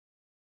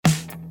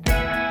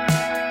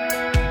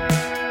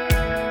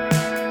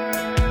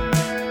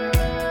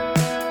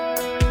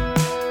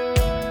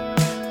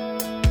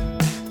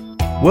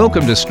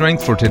Welcome to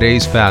Strength for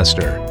Today's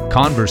Pastor,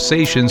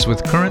 conversations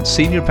with current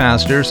senior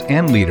pastors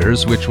and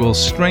leaders which will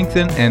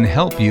strengthen and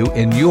help you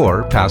in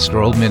your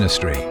pastoral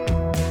ministry.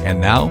 And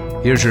now,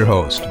 here's your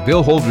host,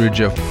 Bill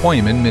Holdridge of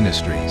Poimen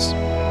Ministries.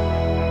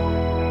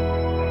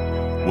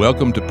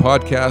 Welcome to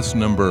podcast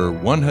number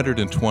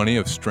 120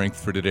 of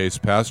Strength for Today's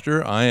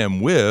Pastor. I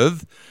am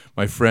with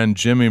my friend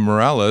Jimmy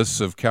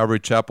Morales of Calvary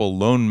Chapel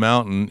Lone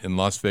Mountain in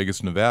Las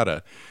Vegas,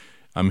 Nevada.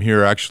 I'm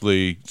here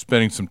actually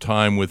spending some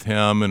time with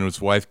him and his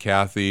wife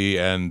Kathy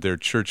and their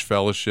church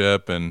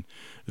fellowship, and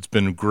it's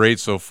been great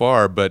so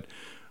far. But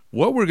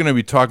what we're going to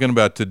be talking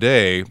about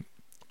today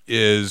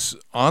is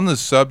on the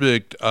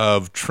subject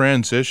of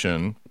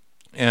transition,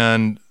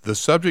 and the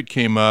subject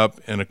came up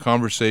in a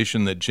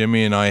conversation that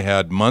Jimmy and I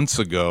had months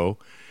ago,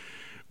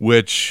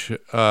 which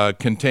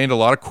contained a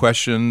lot of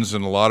questions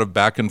and a lot of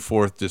back and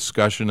forth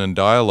discussion and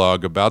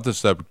dialogue about the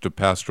subject of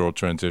pastoral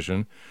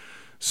transition.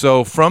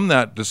 So from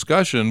that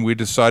discussion, we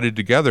decided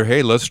together,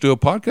 hey, let's do a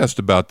podcast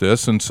about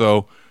this. And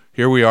so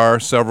here we are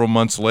several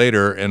months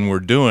later, and we're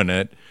doing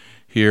it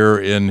here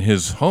in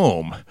his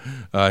home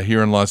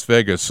here in Las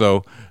Vegas.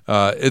 So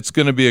it's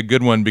going to be a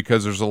good one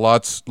because there's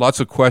lots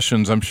of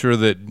questions. I'm sure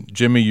that,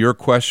 Jimmy, your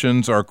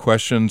questions are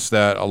questions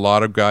that a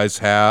lot of guys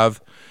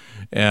have.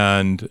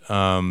 And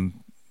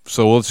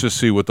so let's just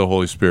see what the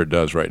Holy Spirit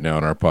does right now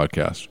in our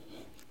podcast.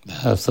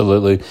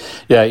 Absolutely.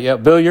 Yeah.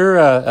 Bill,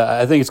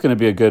 I think it's going to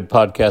be a good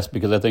podcast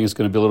because I think it's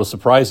going to be a little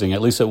surprising.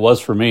 At least it was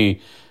for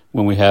me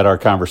when we had our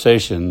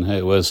conversation.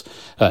 It was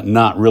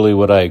not really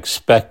what I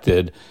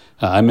expected.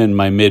 I'm in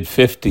my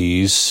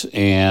mid-50s,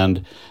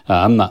 and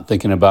I'm not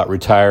thinking about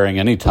retiring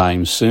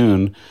anytime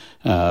soon.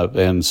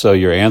 And so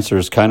your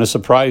answers kind of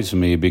surprised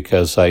me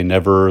because I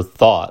never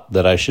thought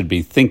that I should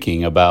be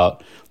thinking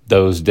about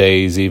those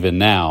days even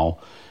now.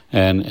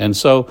 And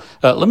so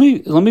let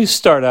me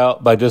start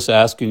out by just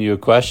asking you a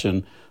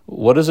question.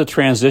 What is a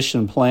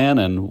transition plan,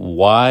 and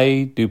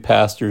why do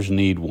pastors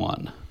need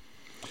one?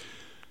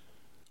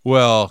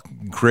 Well,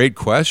 great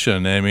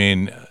question. I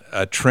mean,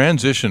 a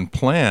transition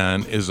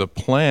plan is a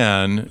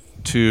plan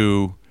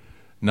to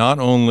not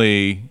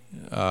only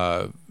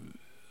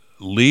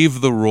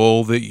leave the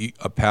role that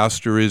a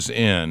pastor is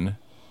in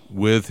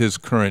with his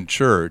current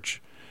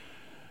church,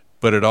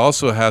 but it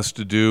also has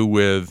to do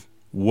with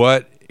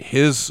what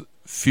his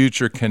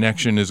future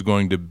connection is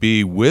going to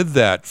be with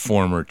that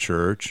former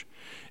church,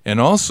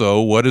 and also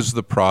what is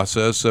the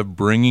process of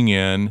bringing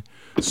in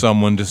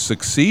someone to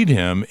succeed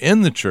him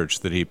in the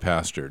church that he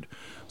pastored.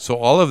 So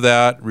all of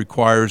that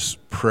requires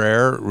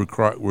prayer,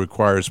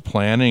 requires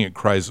planning, it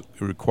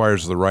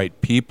requires the right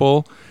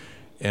people,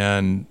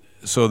 and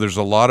so there's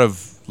a lot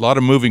of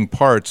moving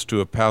parts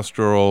to a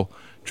pastoral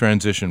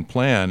transition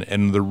plan.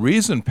 And the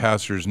reason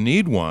pastors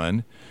need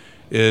one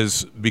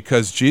is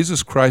because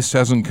Jesus Christ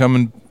hasn't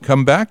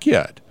come back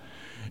yet.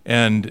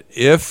 And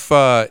if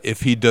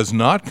he does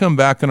not come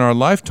back in our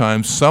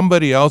lifetime,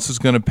 somebody else is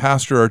going to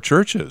pastor our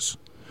churches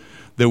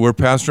that we're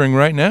pastoring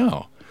right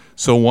now.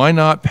 So why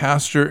not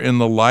pastor in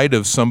the light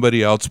of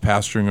somebody else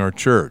pastoring our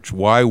church?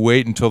 Why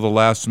wait until the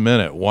last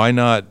minute? Why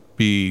not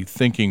be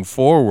thinking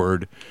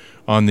forward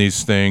on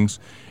these things?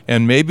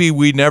 And maybe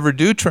we never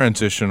do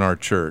transition our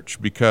church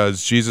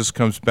because Jesus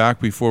comes back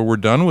before we're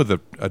done with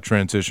a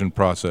transition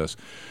process.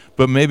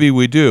 But maybe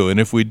we do,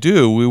 and if we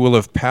do, we will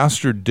have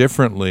pastored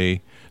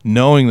differently,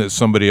 knowing that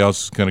somebody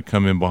else is going to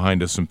come in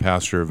behind us and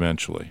pastor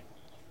eventually.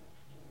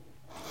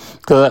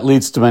 So that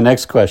leads to my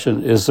next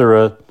question. Is there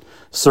a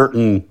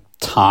certain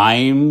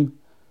time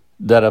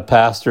that a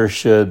pastor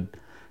should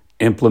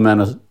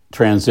implement a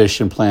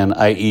transition plan,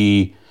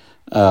 i.e.,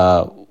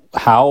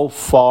 how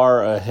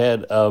far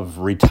ahead of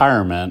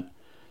retirement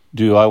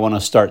do I want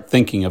to start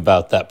thinking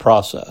about that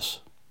process?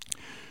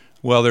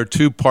 Well, there are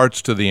two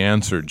parts to the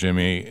answer,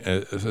 Jimmy,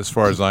 as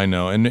far as I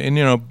know. And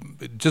you know,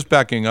 just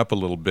backing up a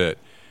little bit,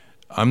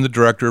 I'm the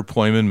director of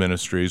Poimen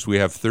Ministries. We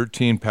have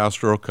 13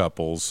 pastoral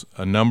couples.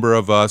 A number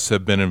of us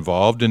have been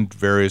involved in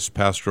various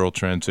pastoral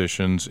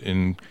transitions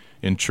in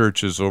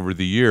churches over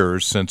the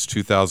years since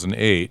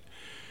 2008.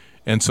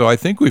 And so I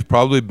think we've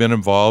probably been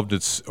involved in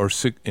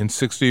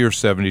 60 or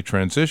 70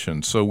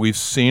 transitions. So we've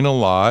seen a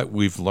lot,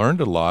 we've learned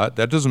a lot.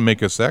 That doesn't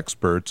make us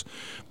experts,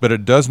 but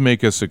it does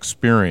make us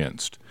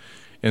experienced.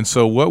 And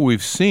so what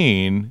we've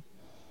seen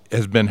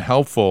has been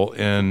helpful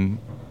in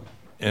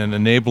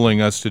enabling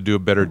us to do a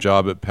better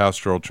job at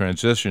pastoral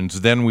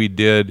transitions than we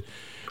did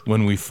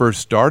when we first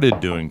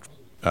started doing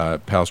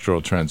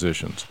pastoral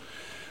transitions.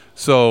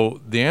 So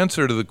the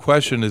answer to the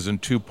question is in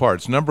two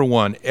parts. Number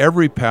one,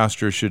 every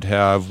pastor should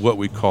have what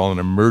we call an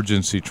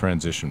emergency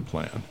transition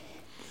plan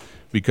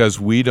because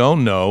we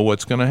don't know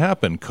what's going to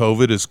happen.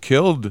 COVID has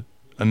killed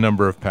a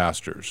number of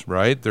pastors,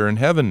 right? They're in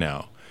heaven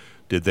now.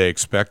 Did they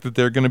expect that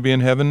they're going to be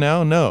in heaven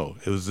now? No.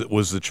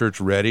 Was the church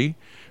ready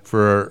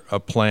for a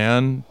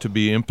plan to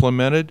be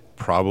implemented?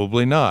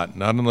 Probably not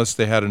unless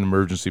they had an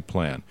emergency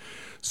plan.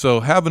 So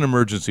have an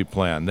emergency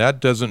plan.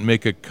 That doesn't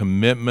make a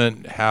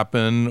commitment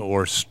happen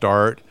or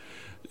start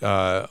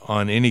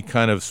on any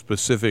kind of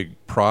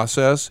specific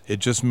process. It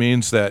just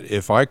means that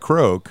if I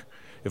croak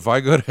If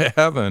I go to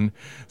heaven,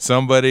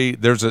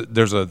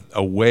 there's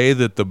a way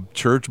that the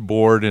church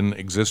board and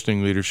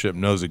existing leadership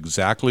knows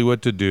exactly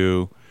what to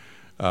do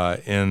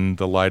in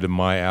the light of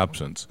my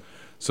absence.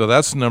 So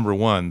that's number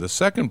one. The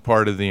second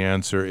part of the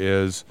answer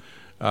is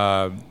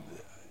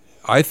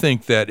I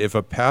think that if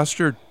a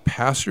pastor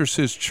pastors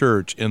his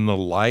church in the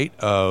light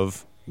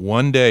of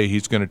one day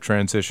he's going to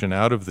transition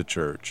out of the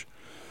church,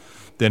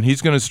 then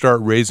he's going to start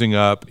raising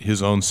up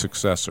his own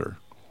successor.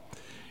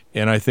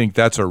 And I think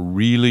that's a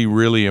really,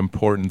 really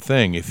important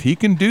thing. If he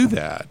can do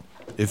that,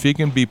 if he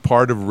can be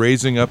part of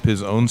raising up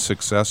his own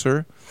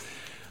successor,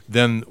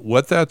 then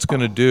what that's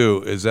going to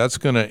do is that's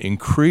going to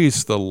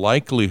increase the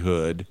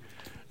likelihood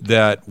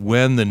that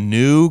when the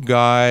new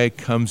guy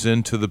comes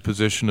into the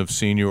position of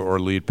senior or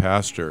lead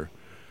pastor,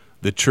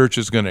 the church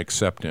is going to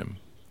accept him.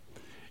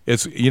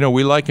 It's,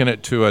 we liken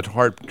it to a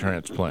heart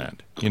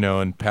transplant,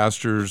 and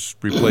pastors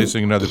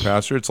replacing another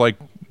pastor. It's like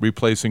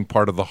replacing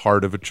part of the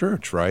heart of a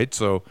church, right?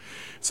 So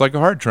it's like a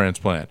heart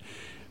transplant.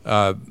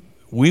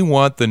 We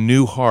want the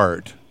new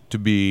heart to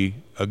be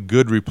a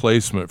good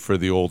replacement for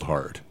the old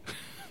heart,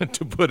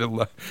 to put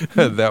it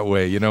that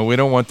way. We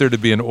don't want there to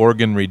be an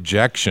organ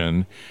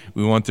rejection.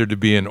 We want there to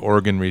be an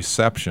organ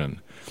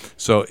reception.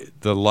 So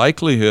the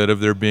likelihood of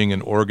there being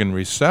an organ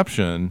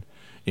reception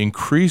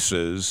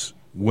increases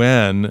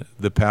when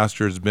the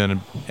pastor has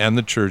been and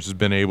the church has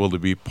been able to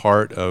be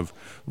part of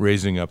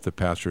raising up the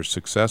pastor's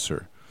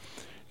successor.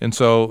 And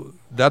so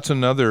that's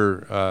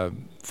another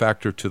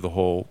factor to the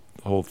whole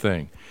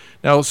thing.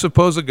 Now,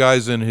 suppose a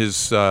guy's in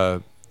his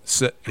early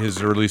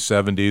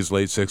 70s,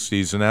 late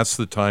 60s, and that's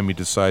the time he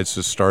decides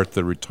to start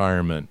the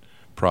retirement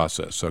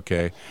process,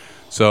 okay?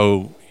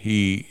 So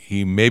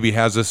he maybe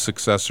has a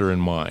successor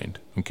in mind,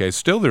 okay?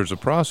 Still, there's a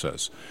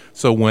process.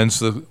 So when's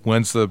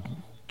the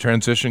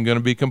transition going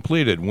to be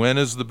completed? When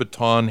is the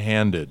baton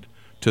handed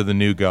to the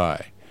new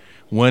guy?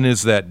 When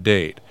is that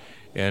date?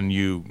 And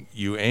you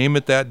aim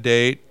at that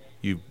date,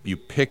 you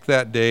pick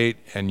that date,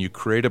 and you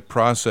create a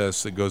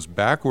process that goes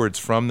backwards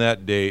from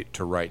that date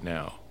to right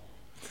now.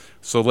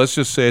 So let's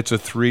just say it's a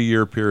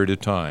 3-year period of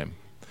time.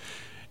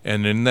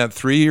 And in that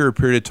 3-year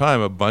period of time,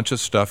 a bunch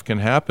of stuff can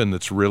happen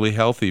that's really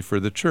healthy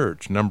for the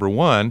church. Number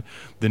one,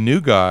 the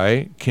new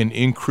guy can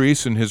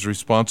increase in his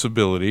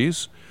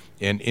responsibilities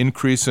and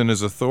increase in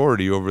his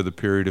authority over the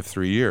period of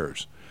 3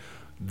 years.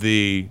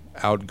 The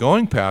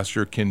outgoing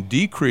pastor can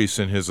decrease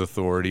in his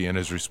authority and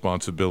his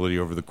responsibility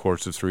over the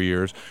course of 3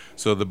 years,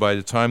 so that by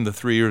the time the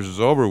 3 years is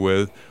over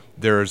with,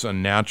 there's a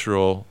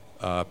natural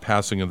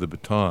passing of the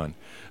baton.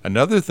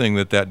 Another thing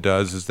that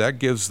does is that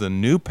gives the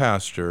new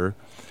pastor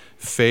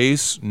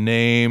face,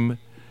 name,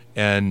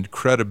 and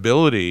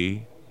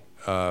credibility,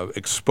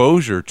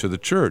 exposure to the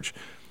church.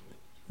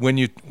 When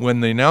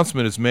the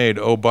announcement is made,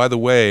 oh, by the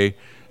way,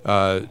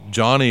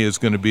 Johnny is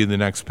going to be the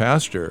next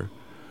pastor,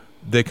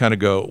 they kind of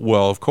go,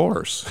 well, of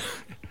course.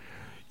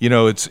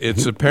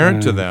 It's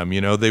apparent to them.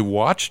 They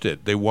watched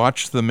it. They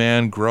watched the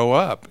man grow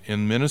up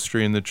in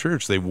ministry in the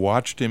church. They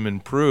watched him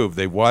improve.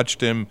 They watched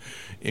him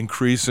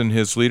increase in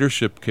his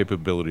leadership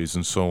capabilities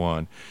and so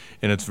on.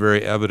 And it's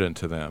very evident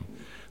to them.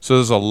 So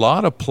there's a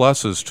lot of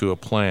pluses to a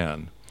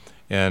plan.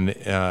 And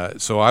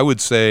so I would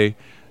say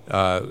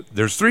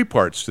there's 3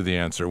 parts to the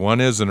answer.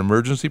 One is an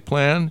emergency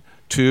plan.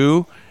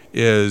 2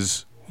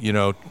 is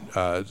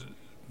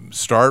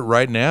start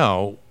right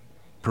now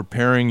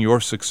preparing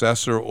your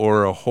successor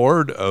or a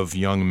horde of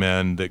young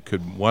men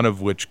one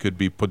of which could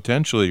be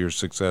potentially your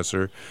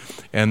successor.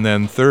 And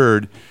then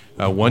 3rd,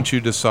 once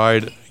you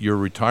decide your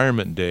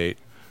retirement date,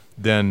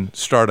 then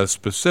start a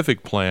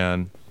specific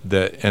plan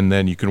and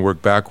then you can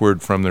work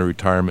backward from the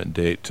retirement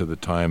date to the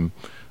time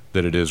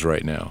that it is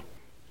right now.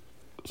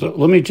 So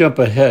let me jump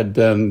ahead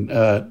then.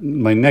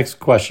 My next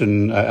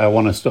question, I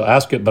want to still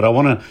ask it, but I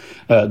want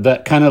to,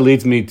 that kind of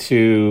leads me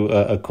to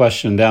a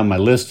question down my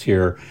list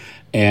here.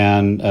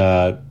 And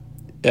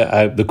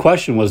the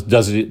question was,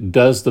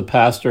 does the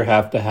pastor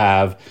have to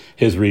have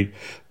his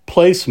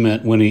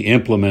replacement when he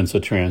implements a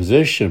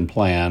transition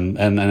plan?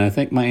 And I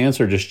think my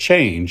answer just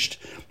changed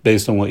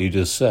based on what you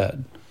just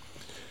said.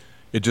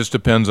 It just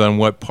depends on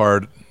what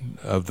part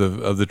of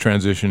the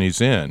transition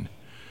he's in.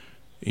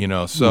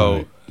 So...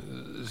 Right.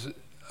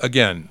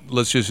 Again,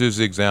 let's just use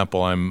the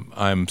example.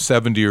 I'm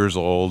 70 years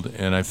old,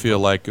 and I feel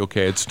like,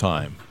 okay, it's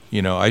time.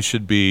 I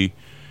should be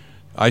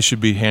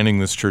handing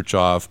this church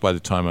off by the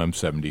time I'm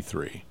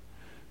 73,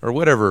 or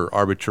whatever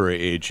arbitrary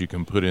age you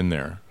can put in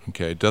there.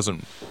 Okay,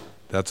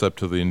 that's up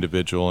to the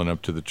individual and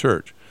up to the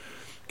church.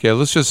 Okay,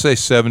 let's just say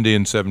 70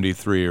 and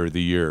 73 are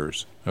the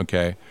years.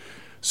 Okay,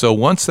 so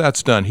once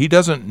that's done, he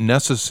doesn't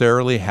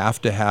necessarily have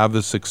to have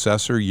a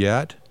successor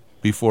yet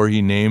before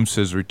he names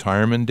his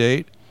retirement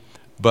date,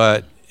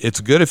 but it's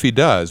good if he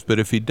does. But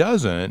if he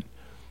doesn't,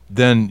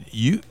 then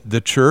the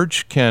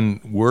church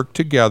can work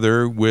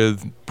together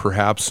with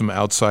perhaps some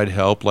outside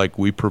help like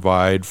we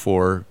provide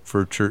for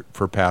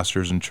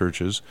pastors and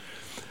churches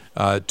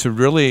to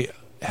really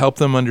help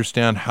them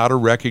understand how to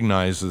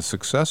recognize the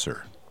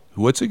successor.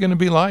 What's it going to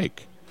be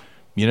like?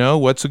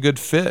 What's a good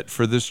fit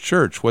for this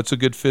church? What's a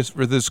good fit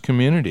for this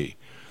community?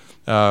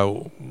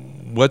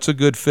 What's a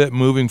good fit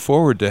moving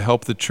forward to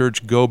help the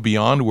church go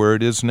beyond where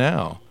it is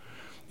now?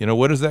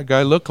 What does that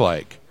guy look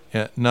like?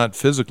 Not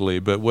physically,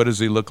 but what does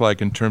he look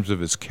like in terms of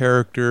his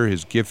character,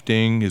 his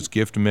gifting, his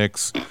gift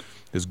mix,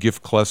 his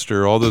gift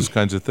cluster, all those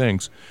kinds of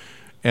things.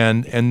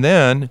 And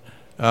then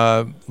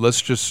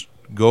let's just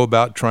go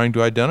about trying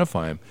to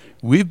identify him.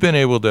 We've been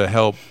able to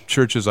help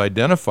churches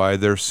identify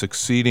their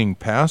succeeding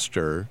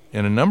pastor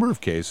in a number of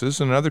cases.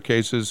 In other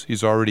cases,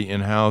 he's already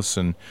in-house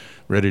and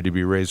ready to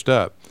be raised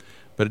up.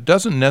 But it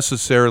doesn't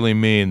necessarily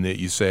mean that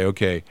you say,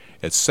 okay,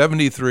 at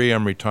 73,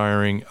 I'm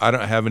retiring. I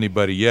don't have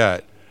anybody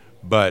yet,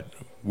 but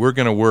we're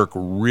going to work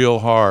real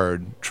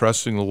hard,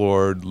 trusting the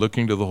Lord,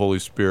 looking to the Holy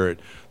Spirit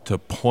to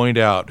point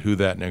out who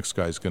that next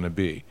guy is going to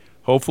be.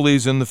 Hopefully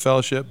he's in the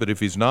fellowship, but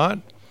if he's not,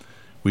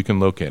 we can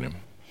locate him.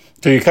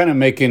 So you're kind of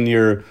making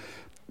your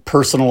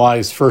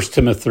personalized 1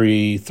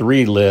 Timothy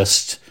 3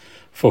 list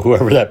for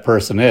whoever that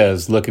person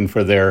is, looking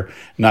for their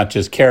not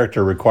just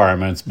character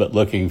requirements, but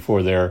looking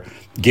for their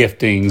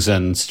giftings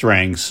and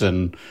strengths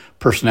and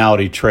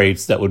personality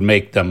traits that would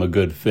make them a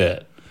good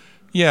fit.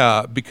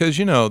 Yeah, because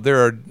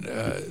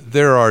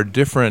there are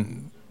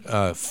different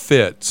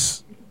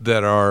fits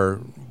that are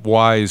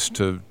wise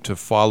to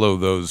follow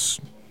those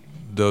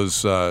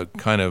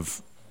kind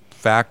of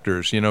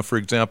factors. For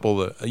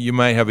example, you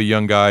might have a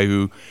young guy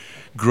who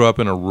grew up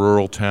in a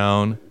rural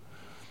town,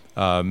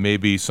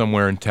 maybe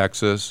somewhere in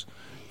Texas,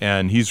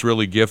 and he's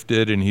really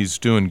gifted and he's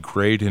doing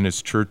great in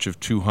his church of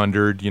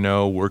 200,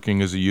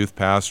 working as a youth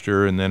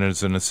pastor and then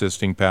as an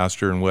assisting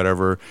pastor and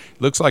whatever.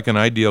 Looks like an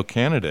ideal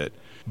candidate.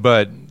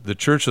 But the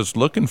church that's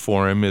looking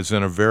for him is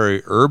in a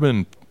very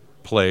urban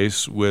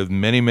place with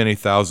many, many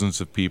thousands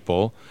of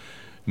people,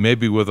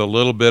 maybe with a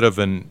little bit of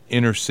an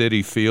inner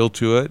city feel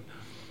to it.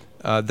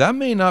 That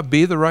may not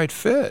be the right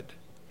fit.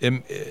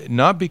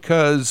 Not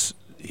because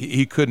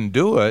he couldn't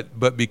do it,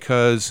 but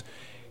because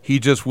he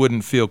just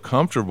wouldn't feel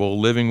comfortable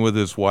living with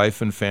his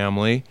wife and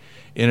family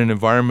in an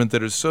environment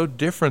that is so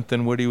different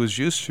than what he was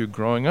used to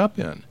growing up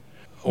in.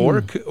 Or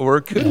it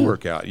could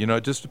work out.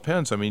 It just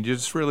depends. I mean, you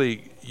just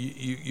really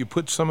you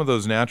put some of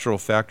those natural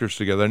factors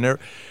together.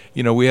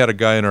 And we had a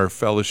guy in our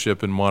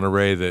fellowship in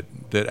Monterey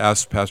that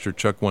asked Pastor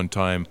Chuck one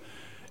time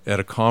at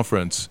a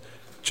conference,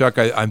 Chuck,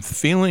 I'm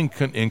feeling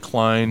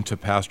inclined to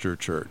pastor a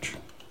church.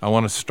 I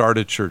want to start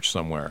a church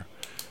somewhere.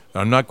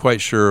 I'm not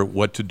quite sure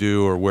what to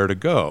do or where to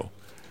go.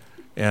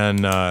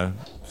 And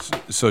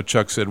so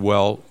Chuck said,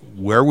 well,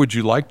 where would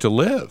you like to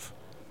live?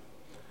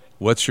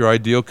 What's your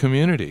ideal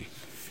community?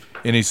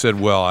 And he said,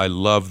 well, I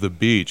love the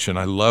beach and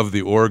I love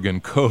the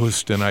Oregon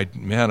coast, and I'd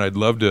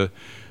love to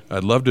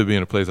be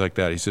in a place like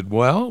that. He said,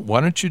 well,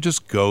 why don't you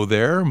just go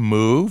there,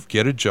 move,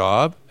 get a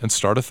job, and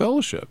start a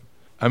fellowship?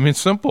 I mean,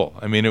 simple.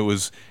 I mean, it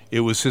was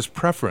his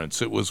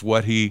preference. It was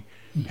what he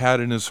had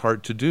in his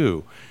heart to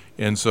do.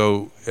 And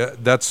so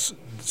that's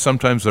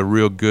sometimes a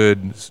real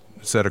good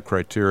set of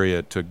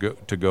criteria to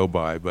go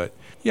by. But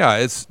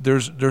yeah,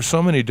 there's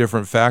so many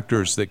different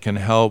factors that can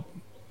help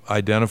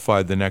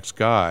identify the next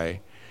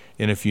guy.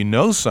 And if you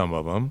know some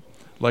of them,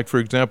 like for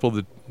example,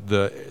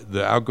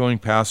 the outgoing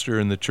pastor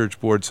and the church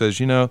board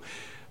says,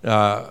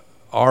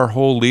 our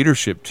whole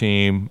leadership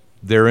team,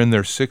 they're in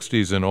their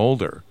 60s and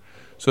older.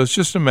 So it's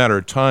just a matter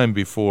of time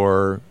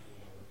before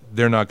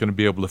they're not going to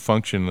be able to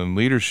function in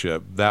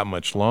leadership that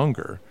much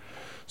longer.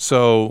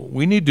 So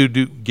we need to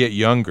get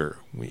younger.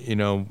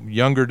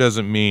 Younger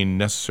doesn't mean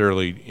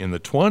necessarily in the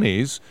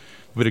 20s,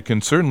 but it can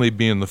certainly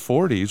be in the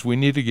 40s. We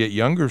need to get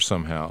younger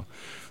somehow.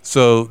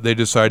 So they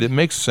decided it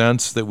makes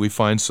sense that we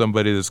find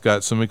somebody that's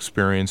got some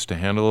experience to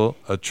handle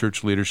a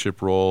church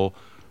leadership role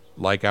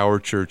like our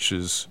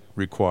churches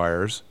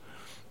requires.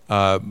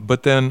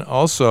 But then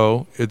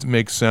also it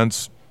makes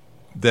sense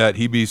that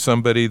he be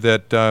somebody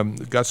that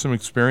got some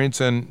experience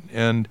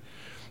and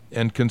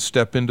can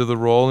step into the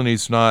role, and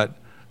he's not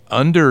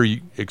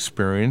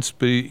under-experienced,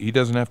 but he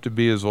doesn't have to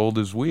be as old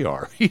as we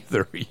are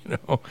either,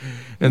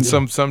 And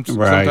sometimes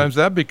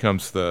that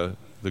becomes the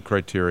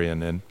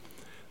criterion, and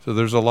so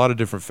there's a lot of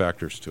different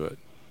factors to it.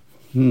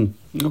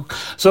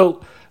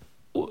 So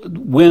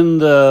when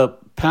the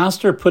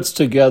pastor puts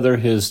together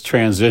his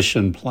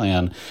transition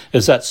plan,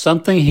 is that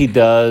something he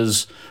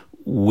does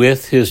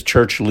with his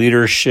church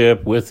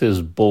leadership, with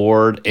his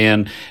board?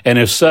 And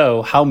if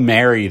so, how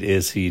married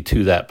is he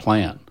to that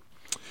plan?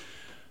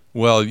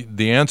 Well,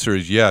 the answer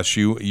is yes.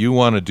 You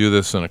want to do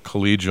this in a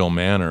collegial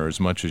manner as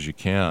much as you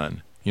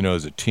can,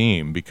 as a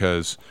team,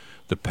 because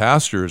the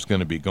pastor is going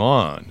to be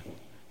gone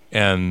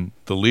and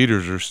the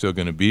leaders are still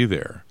going to be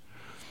there.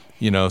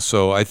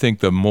 So I think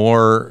the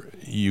more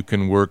you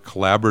can work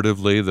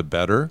collaboratively, the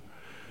better.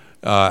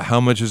 How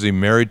much is he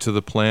married to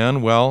the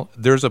plan? Well,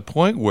 there's a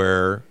point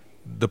where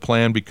the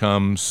plan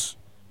becomes,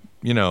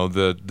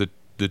 the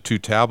two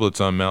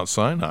tablets on Mount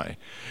Sinai,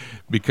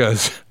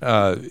 because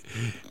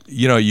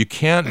you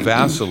can't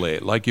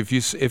vacillate. Like if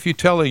you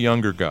tell a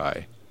younger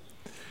guy,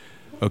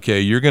 okay,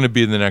 you're going to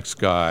be the next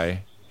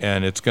guy,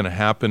 and it's going to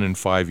happen in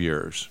 5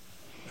 years,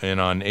 and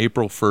on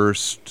April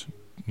 1st,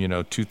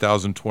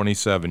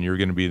 2027, you're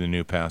going to be the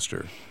new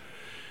pastor,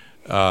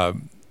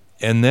 and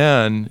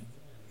then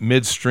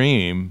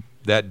midstream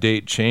that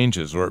date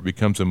changes or it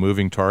becomes a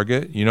moving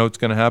target, you know what's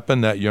going to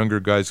happen? That younger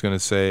guy's going to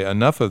say,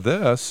 enough of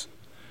this.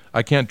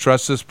 I can't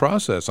trust this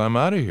process. I'm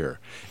out of here.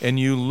 And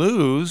you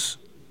lose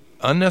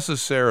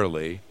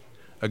unnecessarily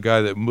a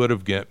guy that would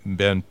have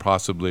been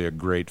possibly a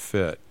great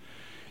fit.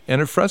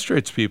 And it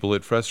frustrates people.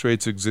 It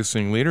frustrates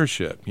existing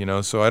leadership, you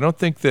know. So I don't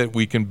think that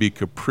we can be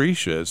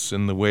capricious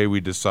in the way we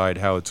decide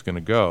how it's going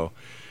to go.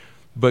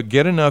 But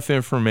get enough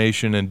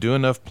information and do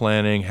enough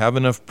planning, have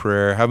enough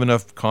prayer, have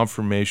enough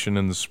confirmation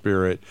in the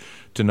Spirit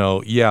to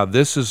know, yeah,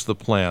 this is the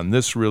plan.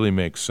 This really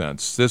makes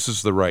sense. This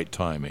is the right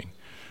timing.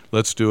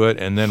 Let's do it.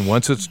 And then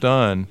once it's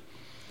done,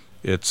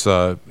 it's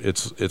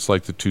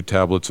like the 2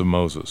 tablets of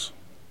Moses.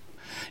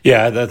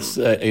 Yeah, that's.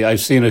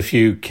 I've seen a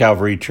few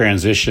Calvary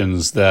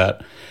transitions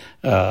that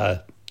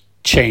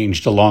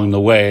changed along the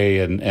way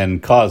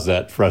and caused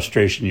that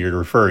frustration you're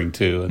referring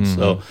to. And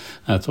so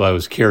that's why I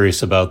was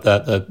curious about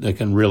that it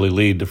can really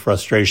lead to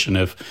frustration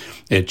if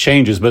it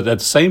changes. But at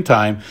the same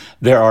time,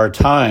 there are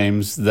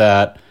times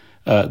that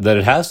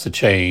it has to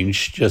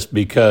change just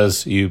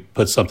because you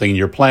put something in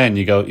your plan,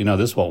 you go,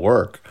 this won't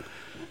work.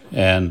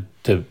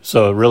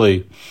 So it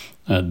really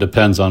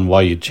depends on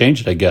why you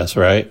change it, I guess,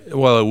 right?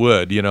 Well, it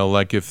would.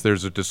 Like if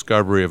there's a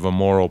discovery of a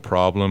moral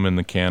problem in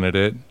the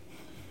candidate,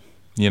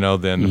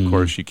 then of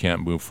course you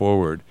can't move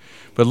forward.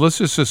 But let's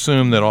just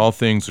assume that all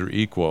things are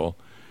equal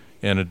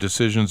and a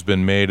decision's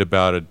been made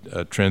about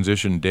a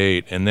transition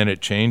date and then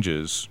it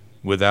changes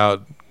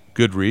without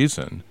good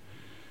reason.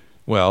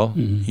 Well,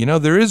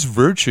 there is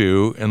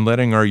virtue in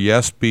letting our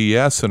yes be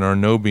yes and our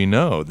no be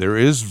no. There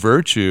is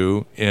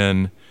virtue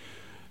in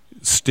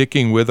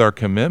sticking with our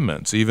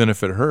commitments, even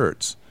if it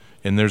hurts.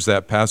 And there's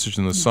that passage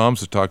in the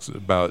Psalms that talks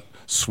about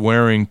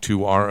swearing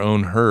to our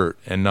own hurt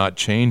and not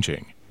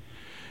changing.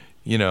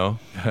 In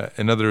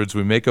other words,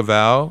 we make a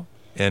vow,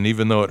 and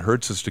even though it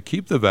hurts us to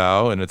keep the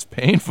vow and it's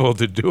painful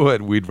to do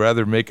it, we'd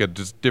rather make a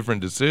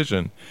different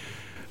decision.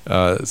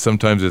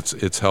 Sometimes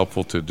it's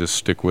helpful to just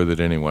stick with it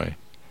anyway.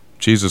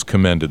 Jesus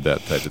commended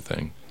that type of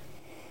thing.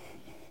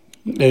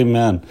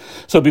 Amen.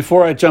 So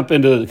before I jump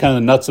into kind of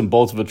the nuts and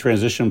bolts of a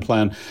transition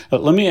plan,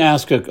 let me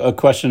ask a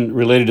question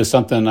related to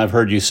something I've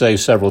heard you say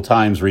several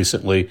times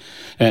recently,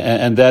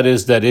 and that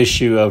is that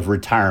issue of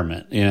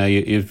retirement.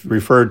 You've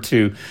referred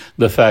to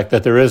the fact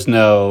that there is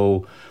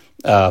no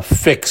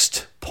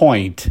fixed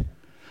point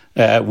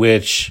at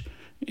which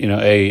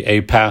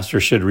a pastor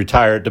should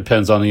retire. It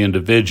depends on the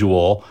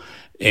individual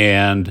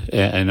and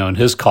on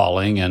his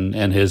calling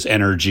and his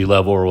energy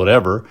level or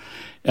whatever.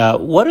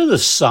 What are the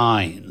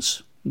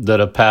signs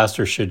that a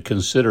pastor should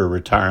consider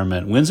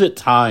retirement? When's it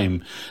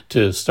time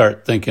to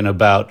start thinking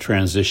about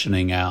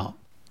transitioning out?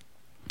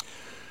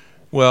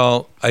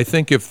 Well, I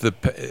think if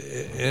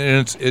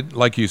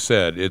like you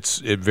said,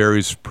 it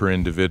varies per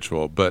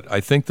individual, but I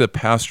think the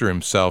pastor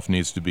himself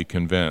needs to be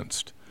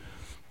convinced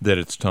that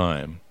it's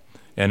time,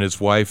 and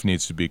his wife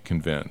needs to be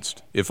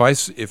convinced. If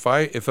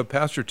a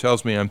pastor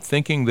tells me I'm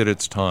thinking that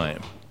it's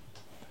time,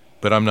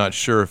 but I'm not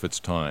sure if it's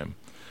time,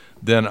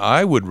 then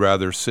I would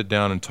rather sit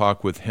down and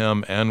talk with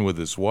him and with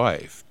his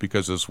wife,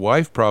 because his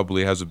wife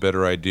probably has a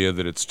better idea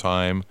that it's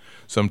time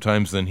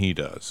sometimes than he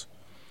does.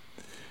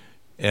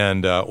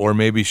 And or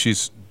maybe she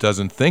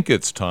doesn't think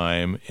it's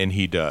time and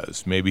he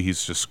does. Maybe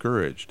he's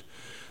discouraged.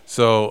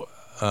 So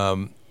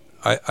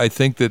I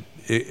think that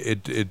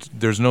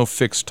there's no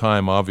fixed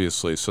time,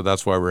 obviously, so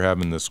that's why we're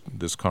having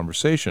this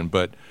conversation.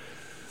 But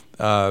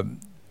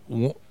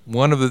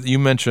one of you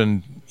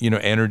mentioned,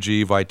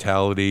 energy,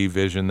 vitality,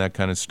 vision, that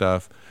kind of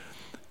stuff.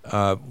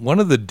 One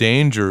of the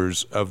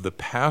dangers of the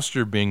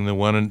pastor being the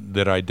one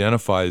that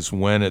identifies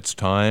when it's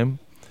time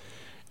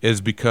is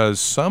because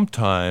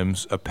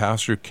sometimes a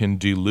pastor can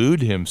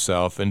delude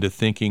himself into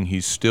thinking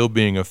he's still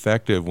being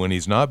effective when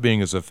he's not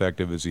being as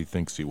effective as he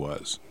thinks he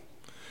was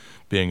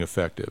being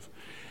effective.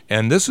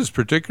 And this is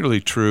particularly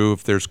true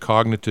if there's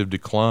cognitive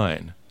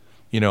decline,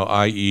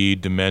 i.e.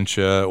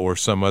 dementia or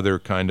some other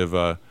kind of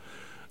a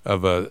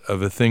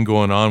thing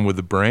going on with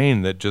the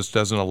brain that just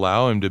doesn't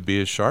allow him to be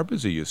as sharp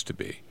as he used to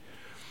be.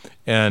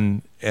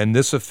 And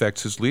this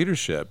affects his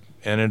leadership,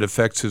 and it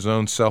affects his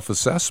own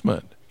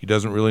self-assessment. He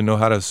doesn't really know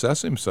how to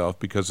assess himself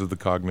because of the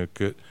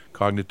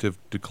cognitive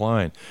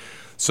decline.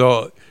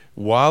 So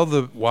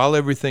while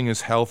everything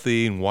is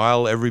healthy and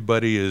while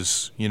everybody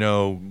is,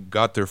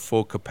 got their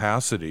full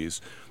capacities,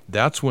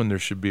 that's when there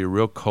should be a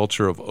real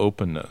culture of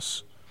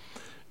openness,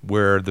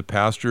 where the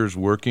pastor is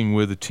working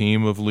with a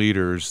team of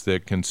leaders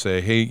that can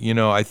say, hey,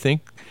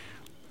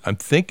 I'm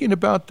thinking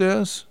about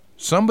this.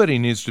 Somebody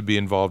needs to be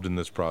involved in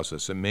this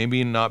process. It may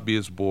not be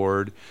his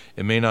board.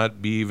 It may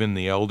not be even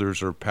the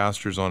elders or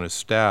pastors on his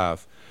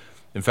staff.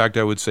 In fact,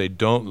 I would say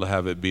don't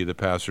have it be the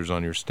pastors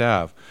on your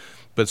staff.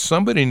 But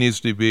somebody needs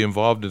to be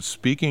involved in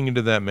speaking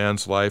into that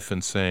man's life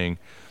and saying,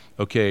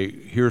 okay,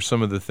 here are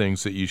some of the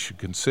things that you should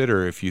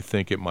consider if you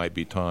think it might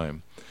be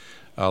time.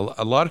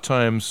 A lot of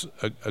times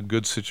a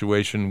good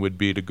situation would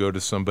be to go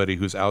to somebody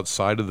who's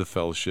outside of the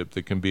fellowship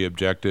that can be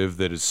objective,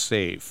 that is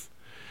safe,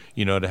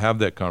 to have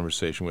that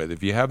conversation with.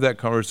 If you have that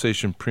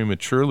conversation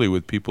prematurely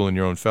with people in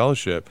your own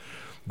fellowship,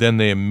 then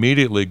they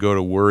immediately go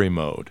to worry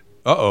mode.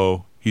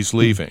 Uh-oh, he's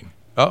leaving.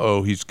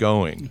 Uh-oh, he's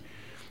going.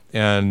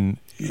 And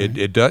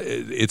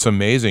it's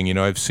amazing. You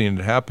know, I've seen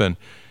it happen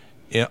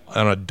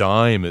on a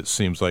dime, it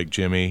seems like,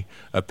 Jimmy.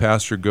 A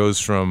pastor goes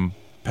from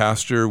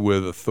pastor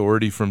with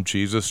authority from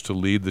Jesus to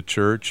lead the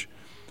church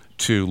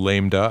to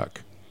lame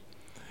duck.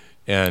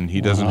 And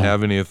he doesn't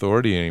have any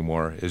authority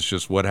anymore. It's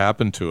just what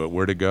happened to it,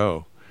 where to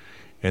go.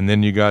 And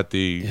then you got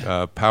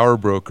the power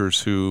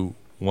brokers who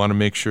want to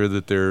make sure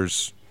that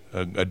there's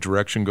a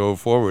direction go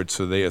forward,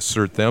 so they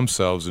assert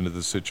themselves into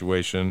the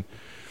situation,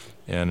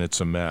 and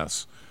it's a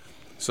mess.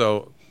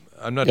 So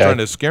I'm not trying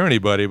to scare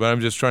anybody, but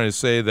I'm just trying to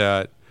say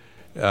that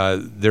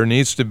there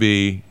needs to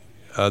be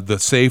the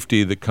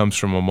safety that comes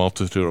from a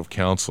multitude of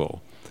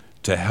counsel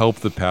to help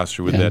the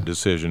pastor with that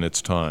decision.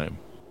 It's time.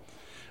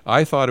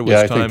 I thought it was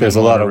time. I think there's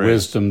a lot of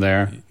wisdom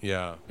there.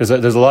 Yeah. There's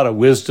a lot of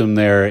wisdom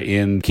there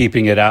in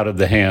keeping it out of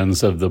the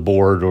hands of the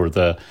board or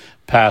the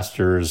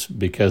pastors,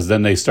 because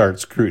then they start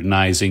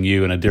scrutinizing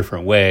you in a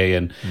different way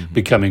and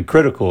becoming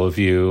critical of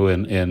you.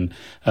 And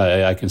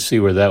I can see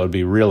where that would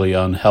be really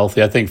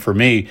unhealthy. I think for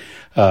me,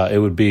 it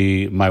would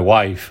be my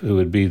wife who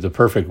would be the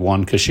perfect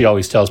one, because she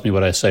always tells me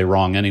what I say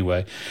wrong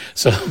anyway.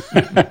 So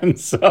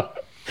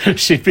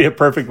she'd be a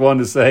perfect one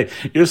to say,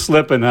 "You're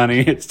slipping, honey.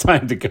 It's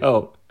time to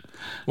go."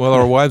 Well,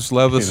 our wives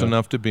love us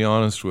enough to be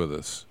honest with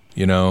us,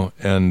 you know,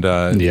 and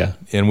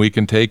we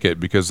can take it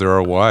because they're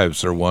our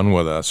wives. They're one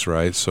with us,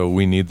 right? So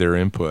we need their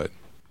input.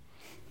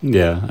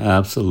 Yeah,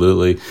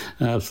 absolutely.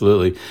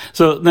 Absolutely.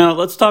 So now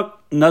let's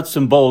talk nuts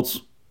and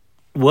bolts.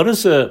 What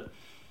does a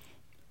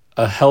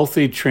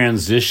healthy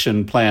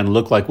transition plan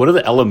look like? What are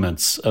the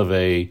elements of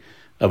a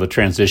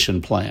transition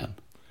plan?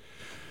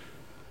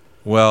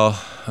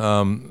 Well,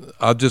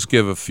 I'll just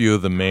give a few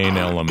of the main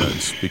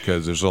elements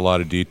because there's a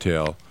lot of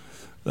detail.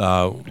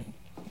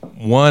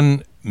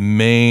 One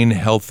main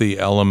healthy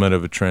element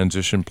of a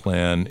transition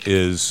plan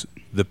is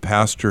the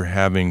pastor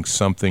having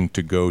something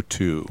to go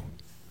to,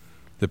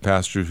 the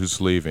pastor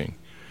who's leaving.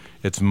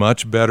 It's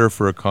much better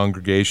for a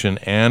congregation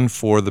and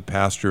for the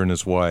pastor and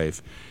his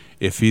wife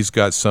if he's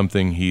got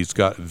something he's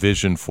got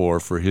vision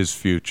for his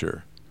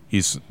future.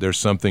 There's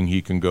something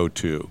he can go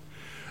to.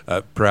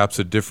 Perhaps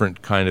a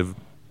different kind of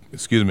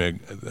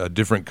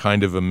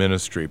a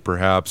ministry,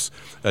 perhaps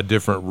a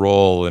different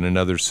role in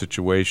another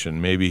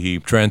situation. Maybe he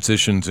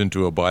transitions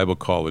into a Bible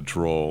college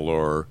role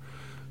or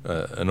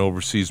an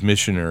overseas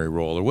missionary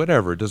role or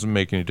whatever. It doesn't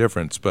make any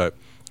difference, but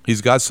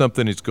he's got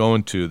something he's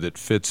going to that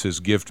fits his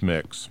gift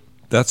mix.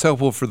 That's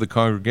helpful for the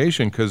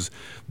congregation because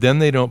then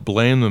they don't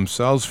blame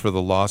themselves for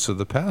the loss of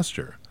the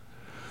pastor.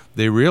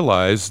 They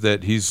realize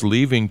that he's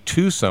leaving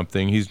to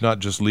something. He's not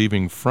just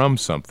leaving from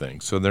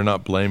something, so they're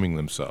not blaming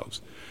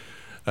themselves.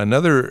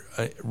 Another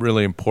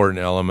really important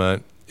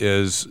element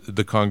is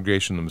the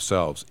congregation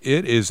themselves.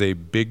 It is a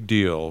big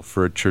deal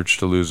for a church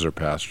to lose their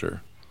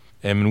pastor.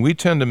 And we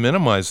tend to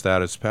minimize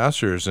that as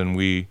pastors, and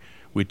we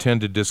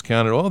tend to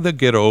discount it. Oh, they'll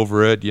get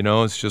over it. You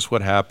know, it's just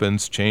what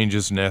happens. Change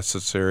is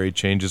necessary.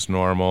 Change is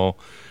normal.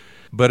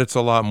 But it's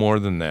a lot more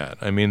than that.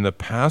 I mean, the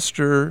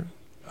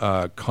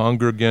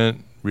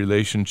pastor-congregant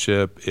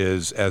relationship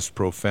is as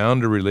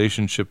profound a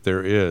relationship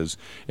there is.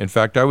 In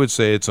fact, I would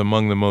say it's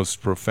among the most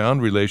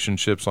profound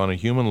relationships on a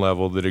human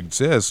level that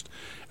exist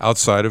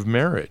outside of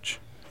marriage.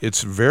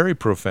 It's very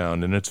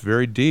profound and it's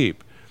very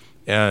deep.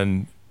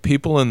 And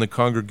people in the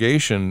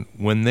congregation,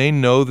 when they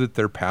know that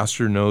their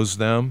pastor knows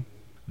them,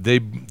 they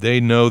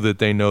know that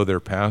they know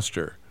their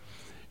pastor.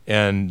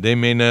 And they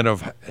may not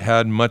have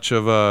had much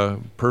of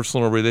a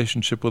personal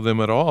relationship with him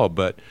at all,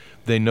 but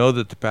they know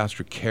that the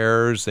pastor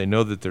cares. They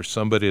know that there's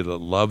somebody that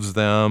loves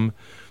them,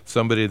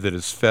 somebody that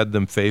has fed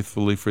them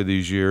faithfully for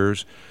these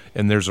years.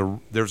 And there's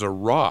a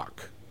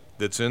rock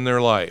that's in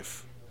their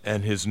life,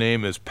 and his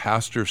name is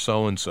Pastor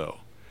so-and-so.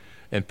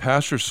 And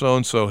Pastor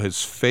so-and-so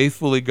has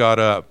faithfully got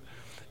up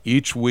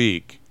each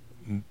week,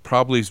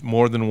 probably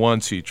more than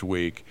once each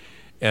week,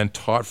 and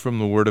taught from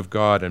the Word of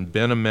God and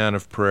been a man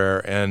of prayer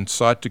and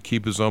sought to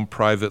keep his own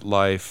private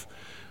life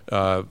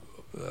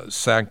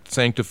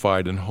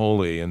sanctified and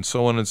holy and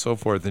so on and so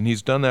forth. And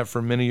he's done that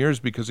for many years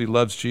because he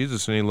loves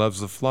Jesus and he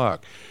loves the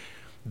flock.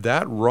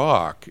 That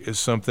rock is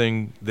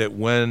something that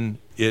when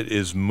it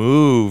is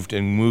moved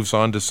and moves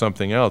on to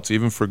something else,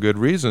 even for good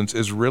reasons,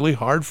 is really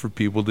hard for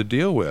people to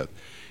deal with.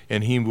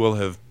 And he will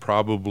have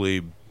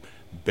probably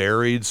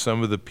buried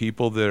some of the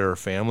people that are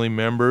family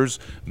members,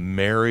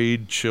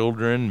 married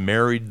children,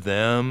 married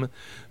them,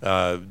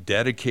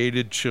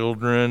 dedicated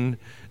children,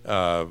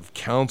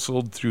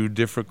 counseled through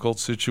difficult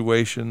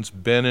situations,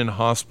 been in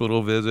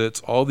hospital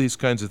visits, all these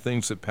kinds of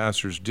things that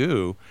pastors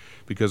do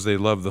because they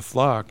love the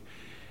flock.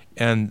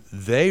 And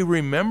they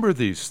remember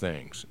these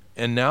things.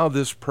 And now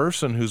this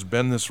person who's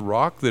been this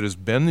rock that has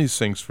been these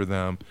things for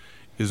them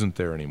isn't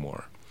there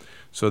anymore.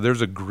 So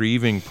there's a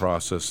grieving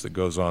process that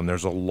goes on.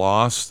 There's a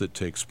loss that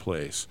takes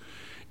place.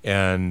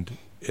 And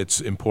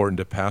it's important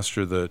to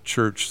pastor the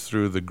church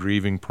through the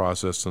grieving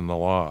process and the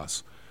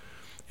loss.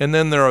 And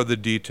then there are the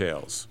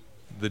details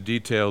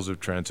of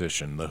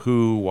transition, the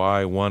who,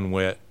 why, when,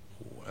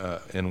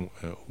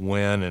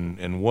 when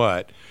and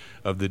what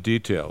of the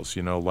details.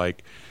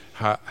 Like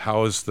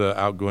how is the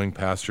outgoing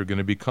pastor going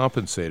to be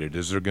compensated?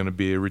 Is there going to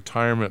be a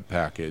retirement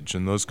package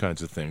and those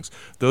kinds of things?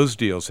 Those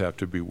details have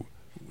to be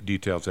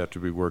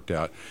worked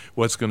out.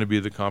 What's going to be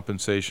the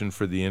compensation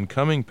for the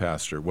incoming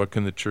pastor? What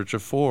can the church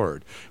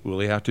afford? Will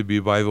he have to be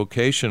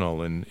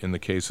bivocational in the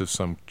case of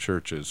some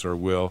churches, or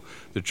will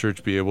the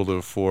church be able to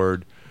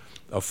afford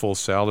a full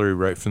salary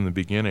right from the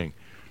beginning?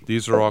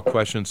 These are all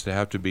questions that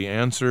have to be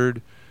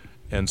answered,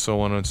 and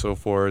so on and so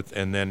forth.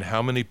 And then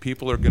how many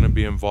people are going to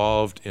be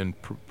involved in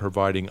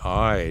providing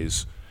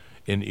eyes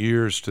and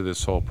ears to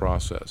this whole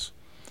process?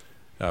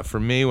 For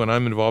me, when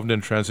I'm involved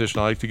in transition,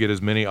 I like to get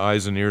as many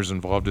eyes and ears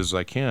involved as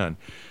I can,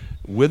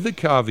 with the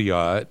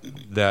caveat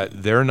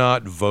that they're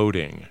not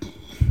voting.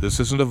 This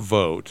isn't a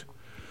vote.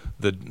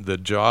 The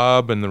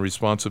job and the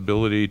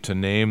responsibility to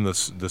name the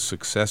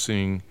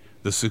succeeding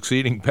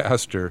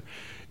pastor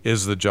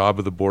is the job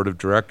of the board of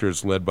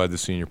directors led by the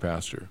senior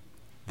pastor.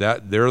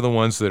 That they're the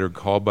ones that are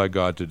called by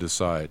God to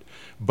decide.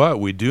 But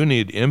we do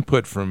need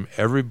input from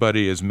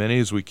everybody, as many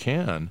as we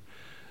can,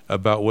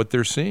 about what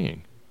they're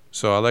seeing.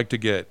 So I like to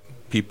get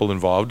people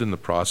involved in the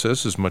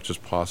process as much as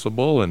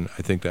possible, and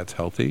I think that's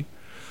healthy.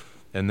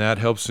 And that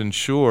helps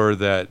ensure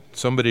that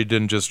somebody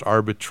didn't just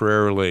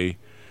arbitrarily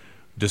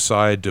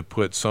decide to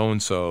put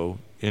so-and-so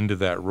into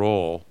that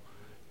role,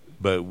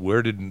 but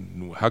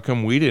how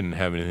come we didn't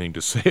have anything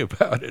to say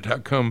about it? How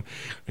come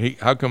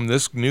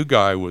this new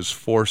guy was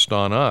forced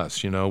on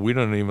us? We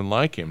don't even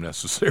like him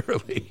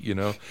necessarily,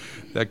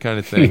 that kind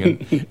of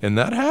thing. And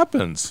that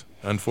happens,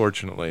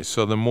 unfortunately.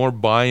 So the more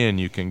buy-in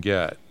you can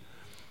get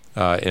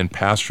in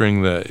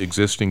pastoring the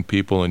existing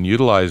people and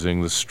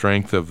utilizing the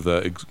strength of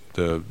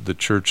the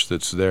church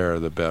that's there,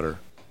 the better.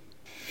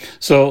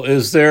 So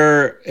is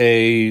there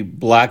a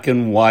black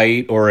and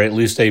white, or at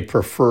least a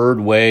preferred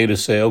way to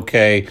say,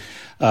 okay,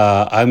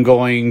 I'm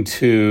going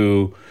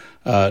to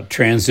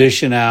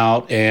transition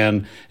out,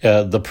 and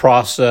the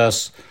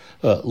process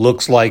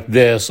looks like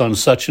this on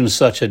such and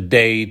such a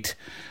date?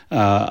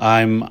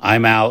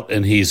 I'm out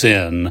and he's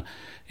in,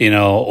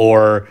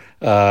 or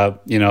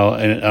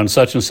and on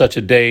such and such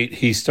a date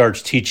he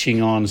starts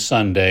teaching on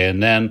Sunday,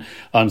 and then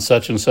on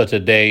such and such a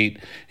date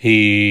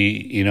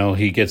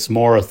he gets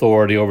more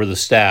authority over the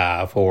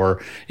staff,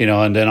 or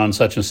and then on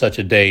such and such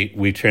a date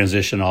we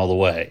transition all the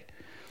way.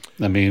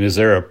 I mean, is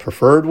there a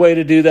preferred way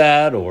to do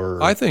that,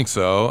 or? I think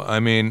so.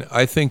 I mean,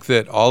 I think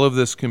that all of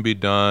this can be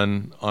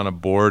done on a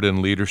board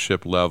and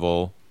leadership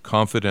level,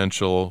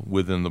 confidential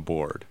within the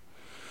board.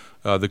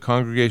 The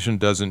congregation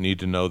doesn't need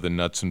to know the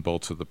nuts and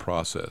bolts of the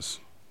process.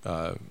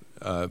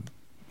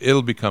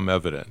 It'll become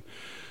evident.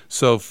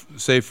 So,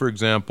 say, for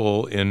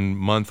example, in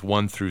month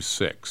 1 through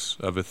 6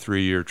 of a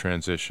 3-year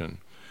transition,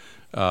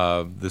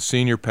 the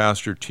senior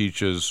pastor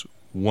teaches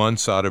 5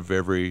 times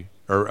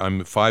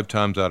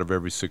out of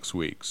every 6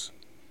 weeks,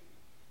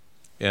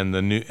 and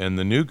the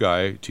new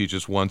guy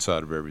teaches once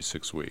out of every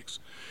 6 weeks,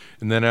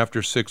 and then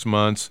after 6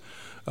 months,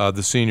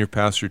 the senior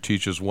pastor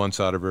teaches once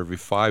out of every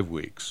 5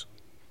 weeks.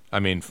 I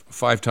mean,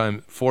 4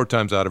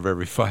 times out of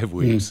every 5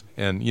 weeks,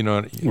 and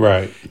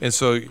right. And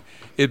so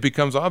it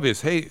becomes obvious.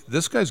 Hey,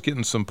 this guy's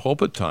getting some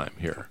pulpit time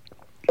here,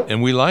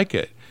 and we like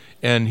it.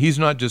 And he's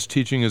not just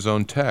teaching his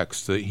own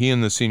text; that he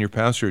and the senior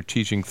pastor are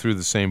teaching through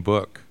the same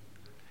book.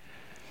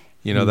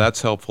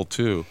 That's helpful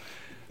too.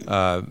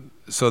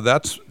 So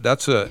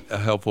that's a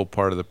helpful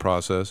part of the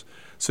process.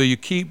 So you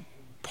keep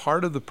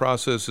part of the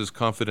process is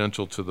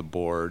confidential to the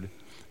board.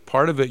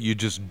 Part of it you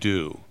just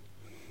do.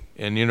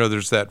 And,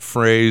 there's that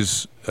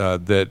phrase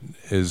that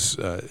is,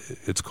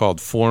 it's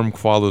called form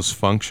follows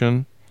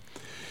function.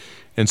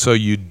 And so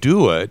you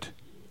do it,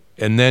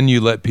 and then you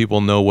let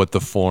people know what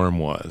the form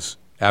was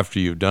after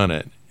you've done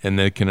it. And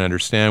they can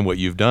understand what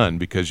you've done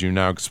because you're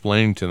now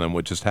explaining to them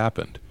what just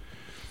happened.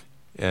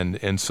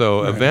 And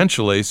so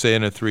eventually, say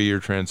in a 3-year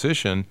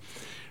transition,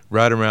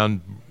 right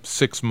around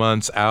 6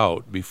 months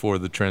out before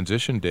the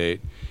transition date,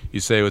 you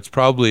say, it's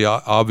probably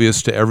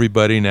obvious to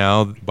everybody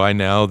by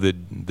now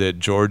that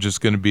George is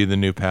going to be the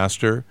new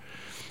pastor,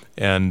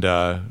 and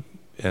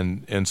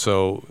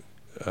so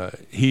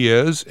he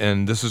is,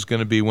 and this is going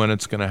to be when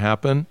it's going to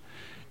happen,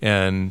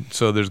 and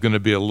so there's going to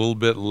be a little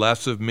bit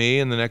less of me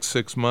in the next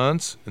 6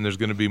 months, and there's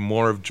going to be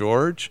more of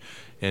George,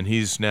 and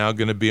he's now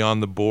going to be on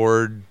the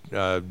board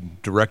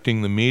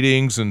directing the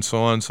meetings and so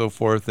on and so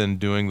forth, and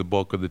doing the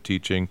bulk of the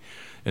teaching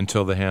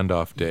until the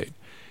handoff date.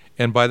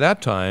 And by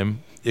that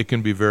time, it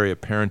can be very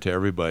apparent to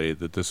everybody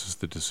that this is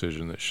the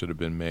decision that should have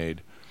been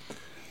made.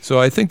 So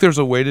I think there's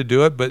a way to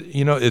do it, but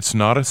it's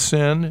not a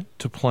sin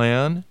to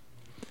plan.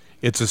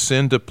 It's a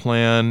sin to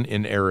plan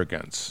in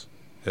arrogance,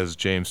 as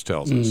James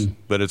tells us.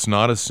 But it's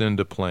not a sin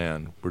to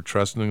plan. We're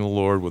trusting the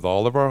Lord with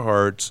all of our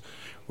hearts.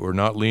 We're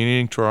not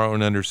leaning to our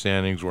own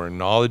understandings. We're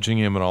acknowledging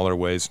Him in all our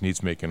ways, and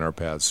He's making our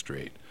paths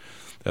straight.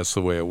 That's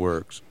the way it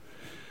works.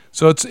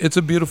 So it's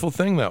a beautiful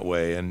thing that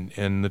way,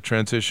 and the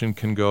transition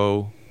can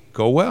go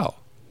well.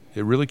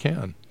 It really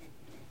can.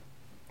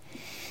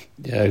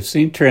 Yeah, I've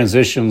seen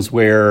transitions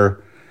where,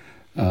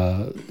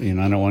 I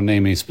don't want to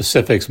name any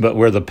specifics, but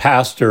where the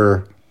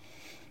pastor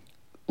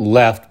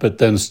left, but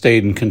then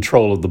stayed in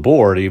control of the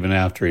board even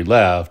after he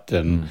left,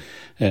 and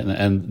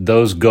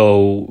those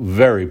go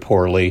very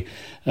poorly,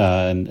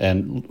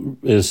 and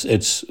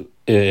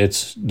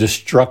it's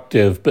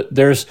destructive. But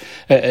there's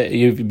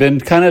you've been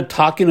kind of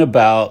talking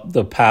about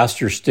the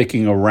pastor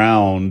sticking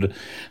around.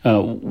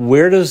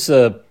 Where does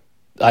the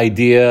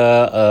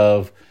idea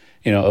of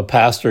a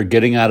pastor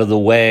getting out of the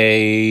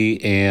way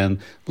and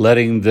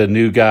letting the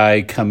new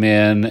guy come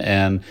in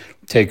and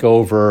take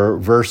over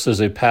versus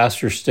a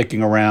pastor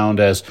sticking around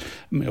as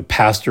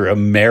pastor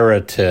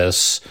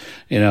emeritus,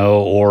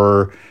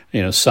 or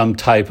some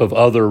type of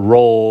other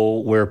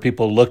role where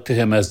people look to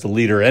him as the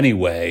leader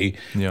anyway,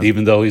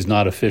 even though he's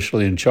not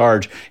officially in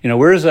charge.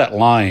 Where is that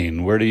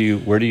line? Where do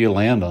you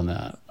land on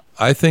that?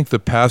 I think the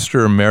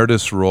pastor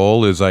emeritus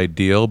role is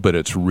ideal, but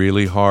it's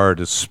really hard,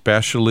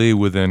 especially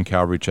within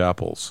Calvary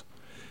chapels,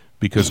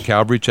 because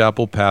Calvary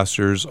chapel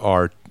pastors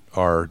are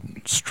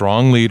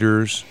strong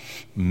leaders,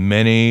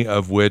 many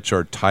of which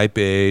are type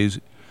A's,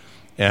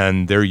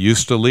 and they're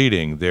used to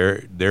leading.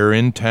 They're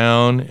in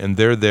town, and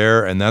they're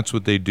there, and that's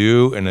what they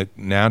do, and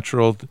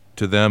natural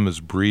to them is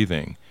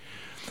breathing.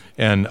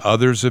 And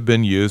others have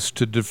been used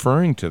to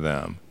deferring to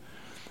them.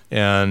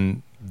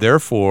 And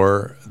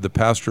therefore, the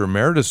pastor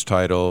emeritus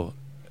title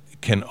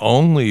can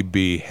only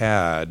be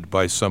had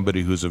by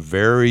somebody who's a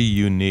very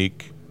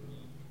unique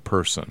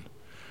person,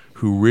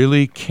 who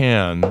really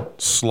can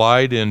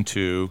slide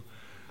into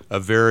a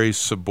very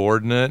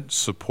subordinate,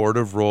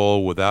 supportive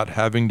role without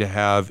having to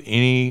have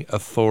any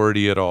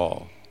authority at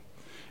all.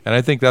 And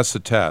I think that's the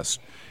test.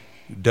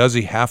 Does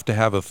he have to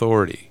have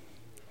authority?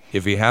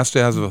 If he has to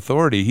have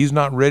authority, he's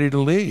not ready to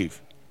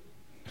leave.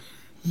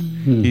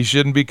 He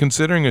shouldn't be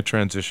considering a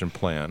transition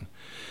plan,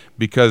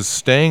 because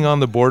staying on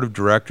the board of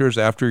directors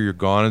after you're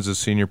gone as a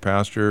senior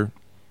pastor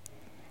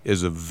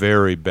is a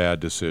very bad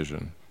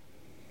decision.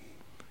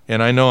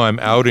 And I know I'm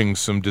outing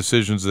some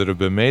decisions that have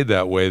been made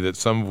that way, that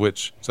some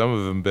of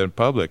them have been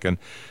public, and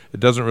it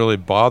doesn't really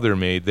bother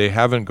me. They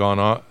haven't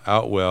gone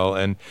out well.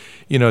 And,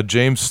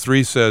 James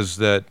 3 says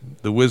that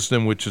the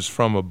wisdom which is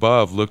from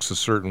above looks a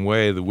certain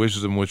way, the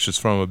wisdom which is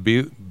from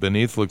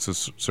beneath looks a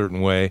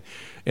certain way,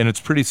 and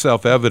it's pretty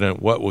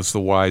self-evident what was the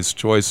wise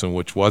choice and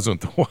which wasn't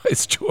the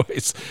wise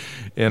choice.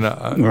 And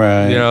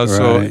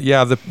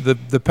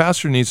the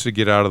pastor needs to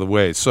get out of the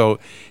way. So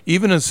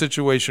even in a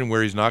situation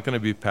where he's not going to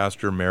be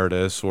pastor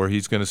emeritus, or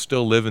he's going to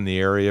still live in the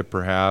area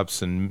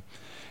perhaps, and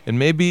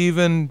maybe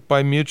even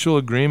by mutual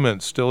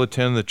agreement still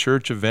attend the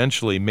church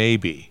eventually,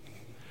 maybe,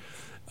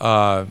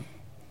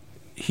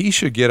 he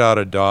should get out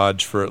of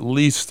Dodge for at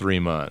least 3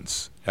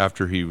 months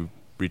after he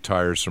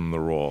retires from the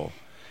role,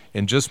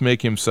 and just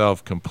make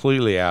himself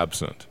completely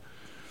absent.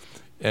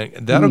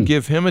 And that'll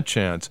give him a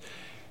chance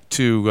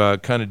to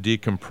kind of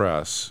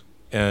decompress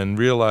and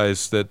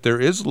realize that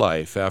there is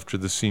life after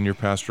the senior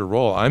pastor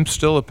role. I'm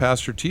still a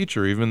pastor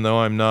teacher, even though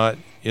I'm not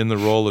in the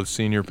role of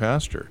senior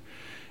pastor.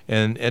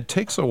 And it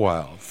takes a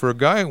while. For a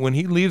guy, when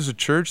he leaves a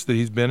church that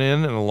he's been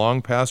in and a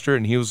long pastor,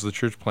 and he was the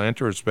church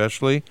planter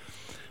especially,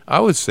 I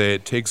would say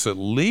it takes at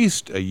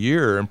least a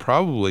year and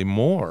probably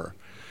more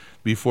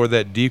before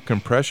that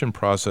decompression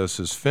process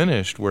is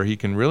finished, where he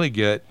can really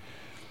get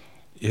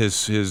his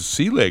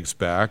sea legs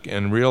back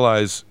and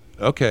realize,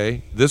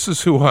 okay, this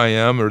is who I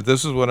am, or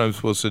this is what I'm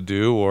supposed to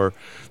do, or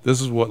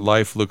this is what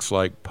life looks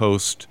like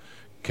post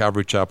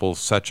Calvary Chapel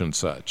such and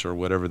such, or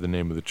whatever the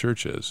name of the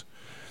church is.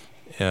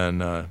 And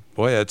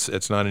boy,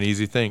 it's not an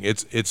easy thing.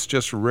 It's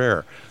just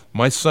rare.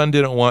 My son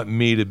didn't want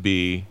me to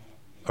be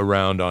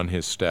around on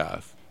his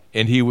staff,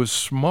 and he was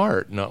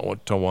smart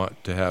not to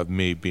want to have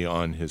me be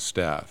on his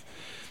staff,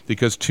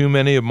 because too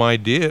many of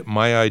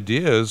my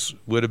ideas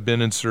would have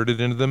been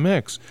inserted into the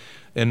mix.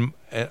 And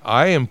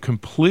I am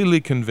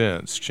completely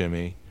convinced,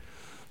 Jimmy,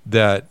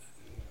 that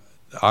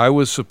I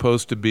was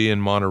supposed to be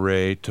in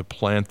Monterey to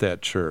plant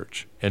that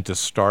church and to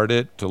start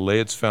it, to lay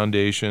its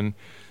foundation,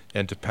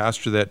 and to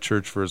pastor that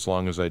church for as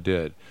long as I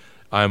did.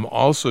 I'm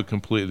also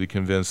completely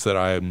convinced that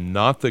I am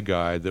not the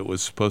guy that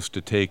was supposed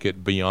to take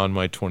it beyond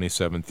my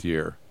 27th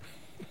year.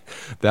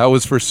 That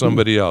was for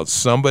somebody else.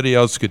 Somebody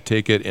else could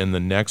take it in the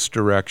next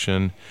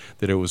direction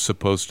that it was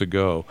supposed to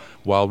go,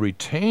 while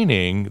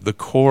retaining the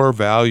core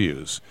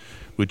values,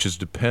 which is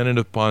dependent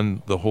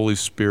upon the Holy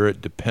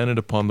Spirit, dependent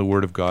upon the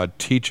Word of God,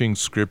 teaching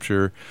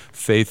Scripture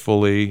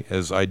faithfully,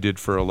 as I did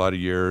for a lot of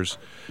years,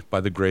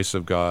 by the grace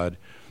of God.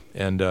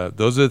 And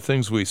those are the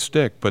things we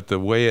stick, but the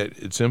way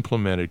it's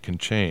implemented can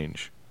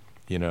change,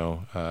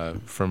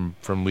 from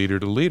leader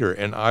to leader.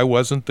 And I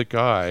wasn't the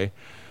guy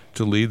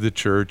to lead the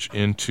church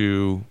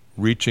into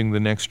reaching the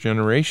next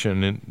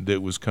generation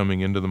that was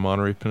coming into the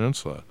Monterey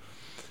Peninsula.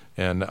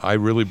 And I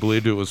really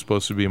believed it was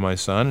supposed to be my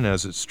son, and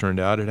as it's turned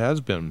out, it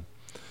has been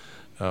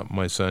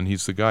my son.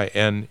 He's the guy.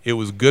 And it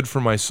was good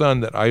for my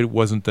son that I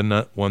wasn't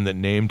the one that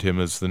named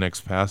him as the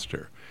next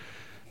pastor.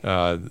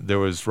 There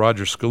was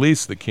Roger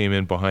Scalise that came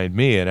in behind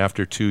me, and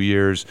after 2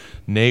 years,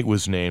 Nate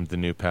was named the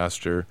new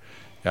pastor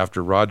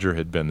after Roger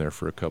had been there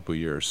for a couple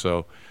years.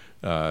 So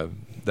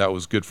that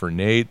was good for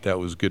Nate. That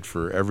was good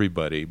for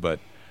everybody. But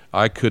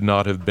I could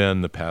not have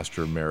been the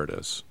pastor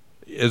emeritus.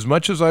 as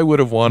much as I would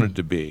have wanted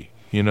to be,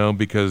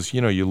 because,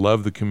 you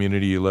love the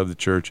community, you love the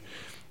church,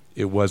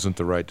 it wasn't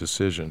the right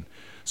decision.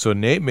 So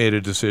Nate made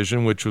a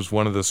decision, which was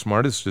one of the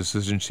smartest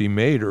decisions he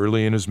made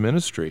early in his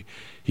ministry.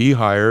 He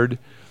hired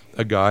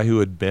a guy who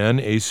had been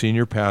a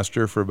senior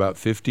pastor for about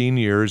 15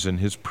 years in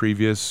his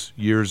previous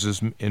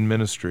years in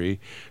ministry,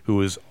 who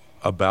was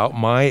about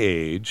my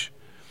age,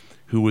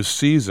 who was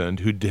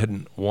seasoned, who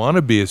didn't want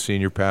to be a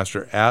senior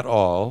pastor at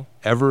all,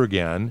 ever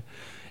again,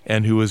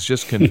 and who was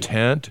just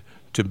content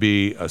to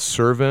be a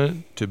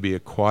servant, to be a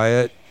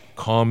quiet,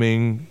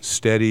 calming,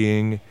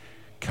 steadying,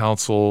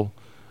 counsel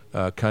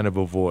kind of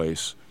a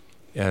voice.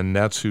 And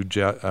that's who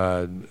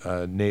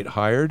Nate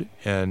hired,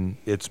 and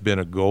it's been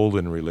a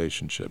golden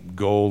relationship.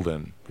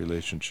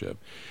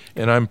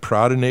 And I'm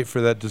proud of Nate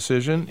for that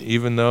decision,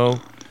 even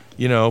though,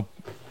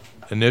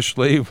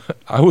 initially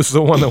I was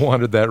the one that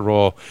wanted that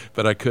role,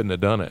 but I couldn't have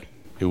done it.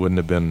 It wouldn't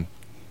have been,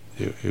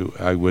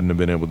 I wouldn't have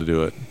been able to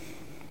do it.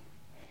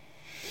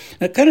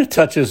 It kind of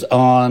touches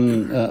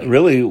on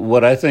really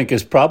what I think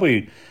is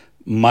probably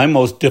my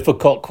most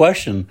difficult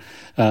question,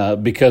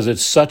 because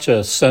it's such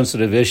a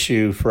sensitive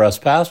issue for us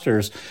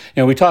pastors.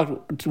 And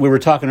we were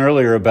talking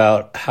earlier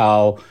about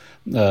how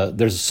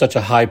there's such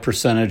a high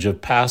percentage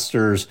of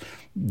pastors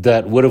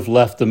that would have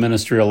left the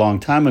ministry a long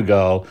time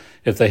ago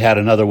if they had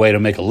another way to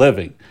make a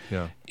living.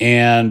 Yeah.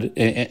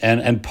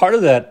 And part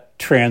of that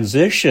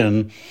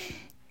transition,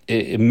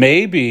 it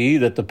may be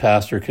that the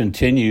pastor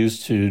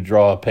continues to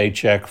draw a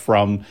paycheck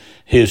from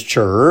his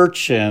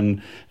church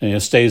and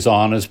stays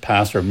on as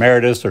pastor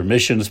emeritus or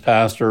missions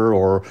pastor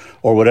or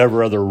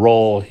whatever other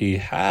role he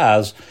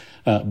has.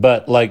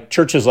 But like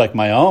churches like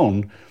my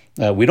own,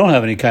 we don't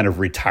have any kind of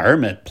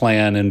retirement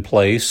plan in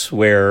place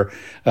where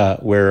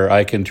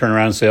I can turn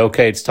around and say,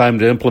 okay, it's time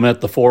to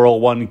implement the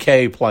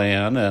 401k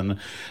plan.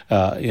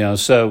 And,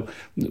 so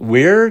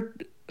where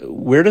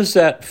does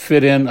that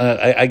fit in?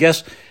 I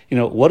guess,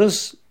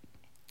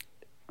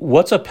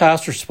 what's a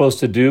pastor supposed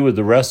to do with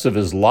the rest of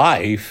his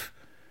life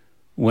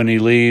when he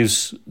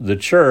leaves the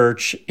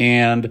church?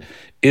 And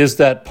is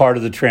that part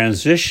of the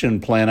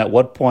transition plan? At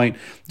what point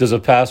does a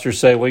pastor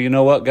say, well, you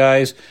know what,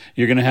 guys,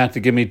 you're going to have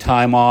to give me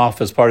time off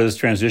as part of this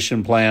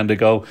transition plan to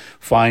go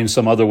find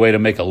some other way to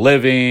make a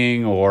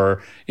living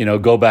or,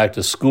 go back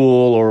to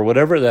school or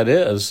whatever that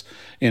is?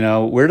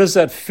 Where does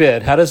that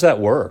fit? How does that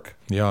work?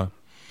 Yeah.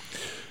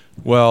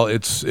 Well,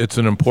 it's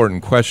an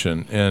important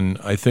question, and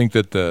I think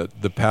that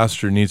the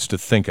pastor needs to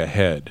think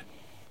ahead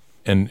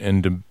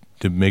and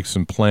to make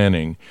some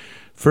planning.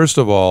 First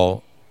of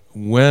all,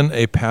 when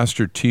a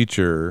pastor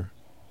teacher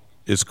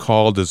is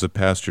called as a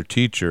pastor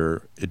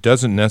teacher, it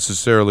doesn't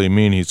necessarily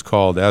mean he's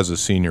called as a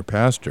senior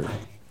pastor.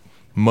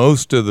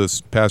 Most of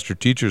the pastor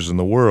teachers in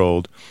the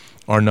world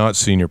are not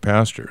senior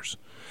pastors.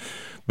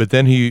 But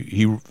then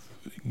he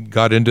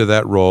got into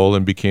that role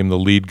and became the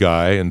lead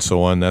guy and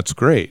so on. That's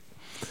great.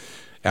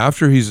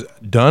 After he's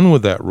done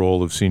with that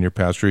role of senior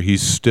pastor,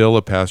 he's still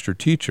a pastor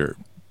teacher.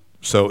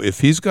 So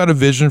if he's got a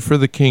vision for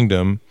the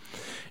kingdom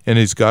and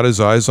he's got his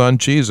eyes on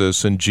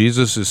Jesus and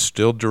Jesus is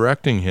still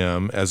directing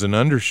him as an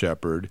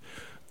under-shepherd,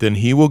 then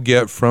he will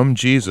get from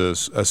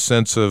Jesus a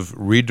sense of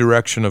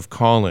redirection of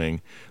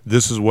calling.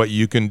 This is what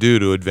you can do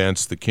to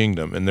advance the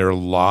kingdom. And there are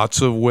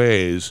lots of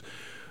ways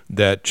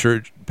that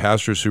church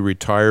pastors who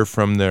retire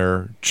from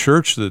their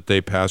church that they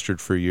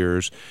pastored for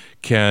years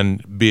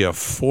can be a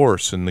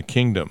force in the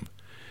kingdom.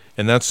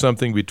 And that's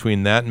something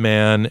between that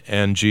man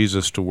and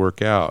Jesus to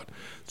work out.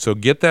 So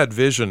get that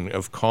vision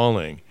of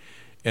calling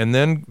and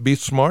then be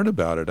smart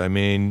about it. I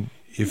mean,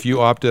 if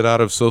you opted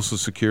out of Social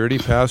Security,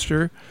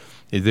 pastor,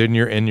 then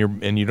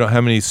you don't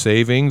have any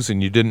savings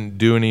and you didn't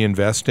do any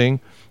investing,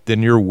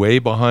 then you're way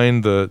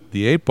behind the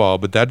 8 ball,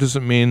 but that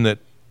doesn't mean that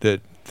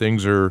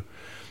things are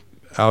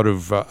out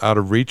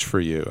of reach for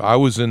you. I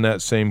was in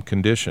that same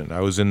condition.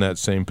 I was in that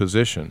same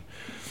position.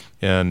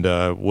 And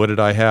what did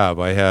I have?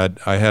 I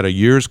had a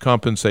year's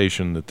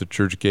compensation that the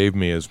church gave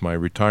me as my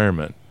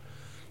retirement,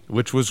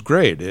 which was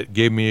great. It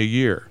gave me a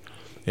year.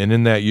 And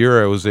in that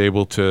year, I was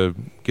able to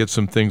get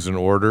some things in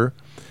order.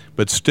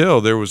 But still,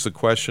 there was the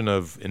question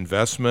of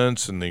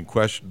investments and the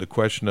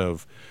question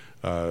of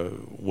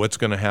what's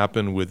going to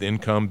happen with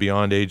income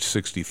beyond age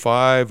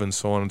 65 and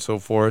so on and so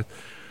forth.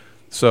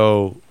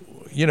 So,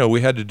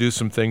 we had to do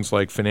some things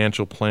like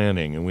financial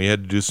planning, and we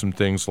had to do some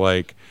things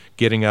like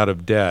getting out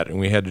of debt, and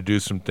we had to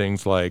do some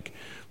things like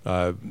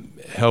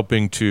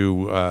helping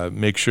to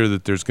make sure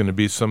that there's going to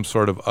be some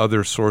sort of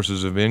other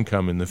sources of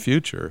income in the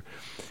future.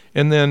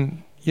 And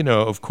then,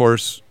 of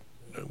course,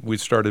 we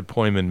started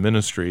Poiman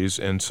Ministries,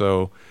 and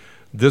so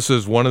this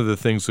is one of the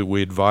things that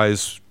we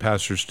advise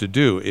pastors to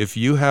do. If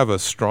you have a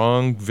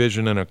strong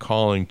vision and a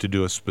calling to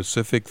do a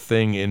specific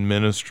thing in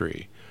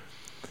ministry,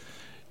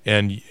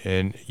 and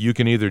you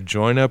can either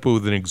join up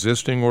with an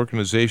existing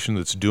organization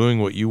that's doing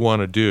what you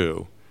want to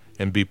do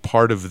and be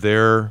part of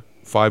their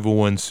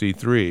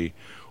 501c3,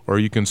 or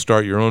you can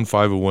start your own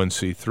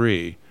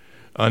 501c3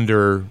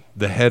 under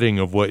the heading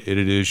of what it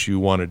is you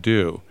want to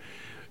do.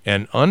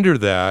 And under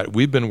that,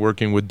 we've been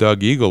working with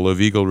Doug Eagle of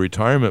Eagle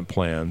Retirement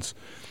Plans,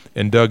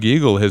 And Doug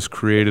Eagle has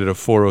created a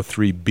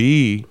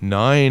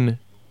 403B9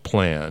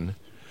 plan,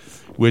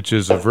 which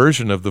is a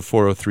version of the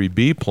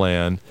 403B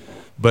plan,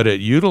 but it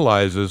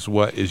utilizes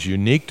what is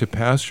unique to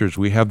pastors.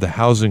 We have the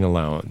housing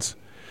allowance.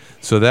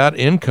 So that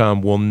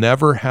income will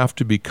never have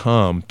to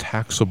become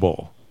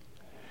taxable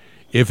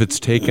if it's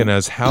taken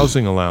as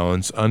housing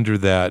allowance under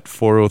that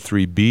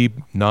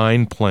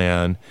 403B9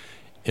 plan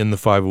in the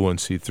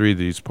 501c3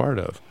 that he's part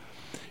of.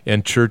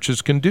 And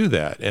churches can do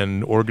that,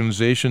 and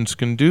organizations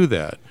can do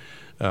that,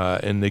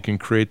 and they can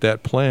create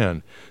that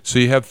plan. So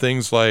you have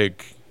things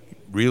like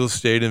real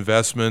estate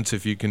investments,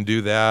 if you can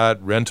do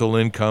that, rental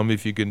income,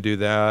 if you can do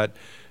that,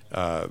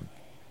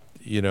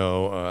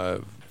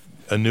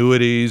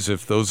 annuities,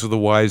 if those are the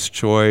wise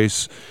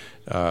choice,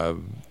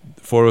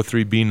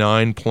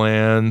 403B9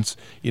 plans,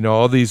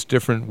 all these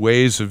different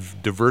ways of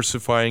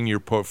diversifying your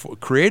portfolio.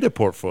 Create a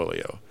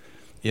portfolio.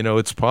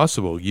 It's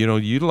possible.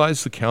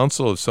 Utilize the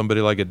counsel of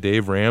somebody like a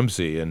Dave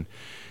Ramsey and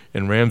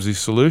Ramsey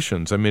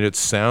Solutions. I mean, it's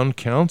sound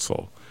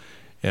counsel.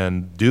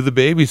 And do the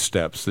baby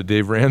steps that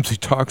Dave Ramsey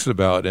talks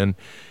about, and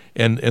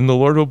the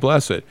Lord will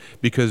bless it.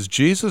 Because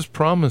Jesus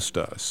promised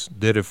us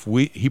that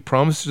he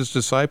promised his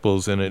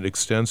disciples, and it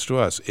extends to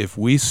us, if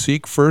we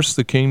seek first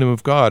the kingdom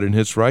of God and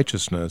his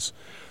righteousness,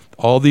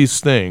 all these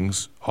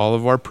things, all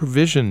of our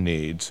provision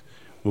needs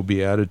will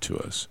be added to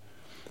us.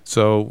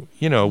 So,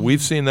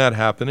 we've seen that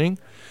happening,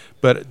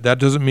 but that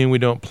doesn't mean we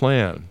don't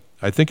plan.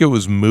 I think it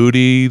was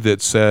Moody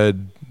that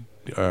said,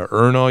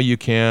 earn all you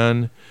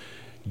can,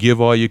 give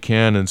all you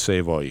can, and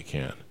save all you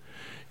can.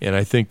 And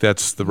I think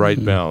that's the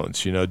right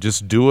balance.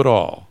 Just do it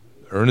all.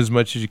 Earn as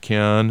much as you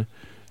can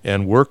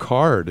and work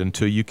hard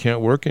until you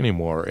can't work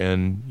anymore.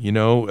 And,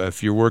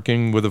 if you're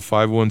working with a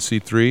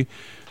 501c3,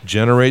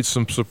 generate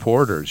some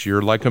supporters.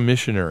 You're like a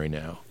missionary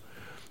now,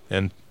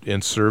 and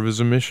serve as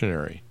a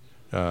missionary.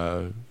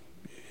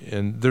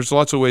 And there's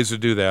lots of ways to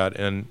do that,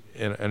 and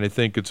I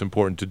think it's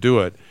important to do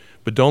it.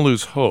 But don't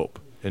lose hope.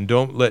 And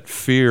don't let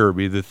fear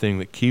be the thing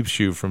that keeps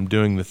you from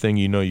doing the thing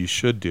you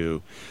should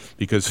do,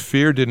 because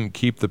fear didn't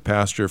keep the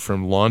pastor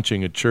from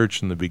launching a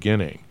church in the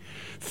beginning.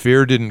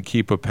 Fear didn't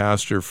keep a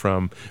pastor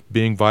from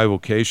being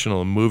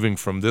bivocational and moving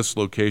from this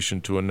location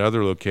to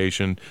another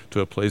location to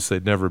a place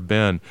they'd never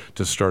been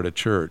to start a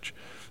church.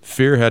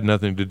 Fear had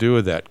nothing to do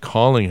with that.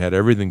 Calling had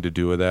everything to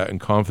do with that, and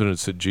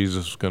confidence that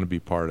Jesus was going to be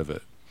part of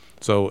it.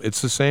 So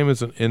it's the same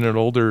as in an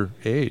older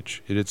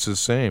age. It's the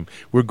same.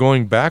 We're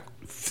going back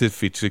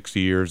 50, 60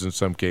 years in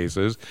some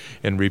cases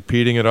and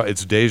repeating it.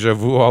 It's deja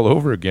vu all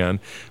over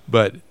again.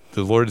 But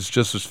the Lord is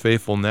just as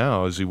faithful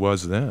now as he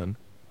was then.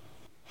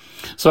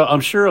 So I'm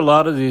sure a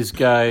lot of these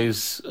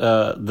guys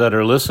that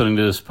are listening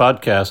to this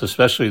podcast,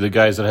 especially the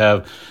guys that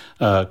have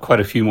quite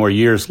a few more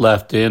years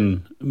left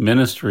in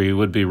ministry,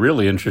 would be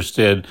really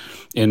interested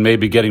in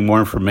maybe getting more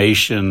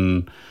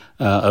information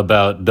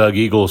about Doug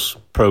Eagle's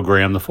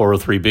program, the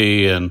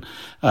 403B,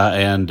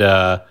 and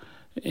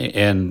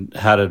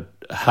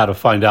how to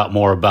find out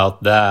more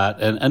about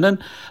that. And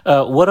then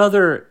what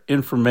other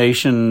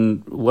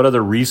information, what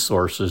other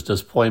resources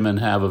does Poimen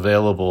have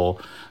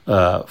available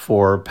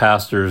for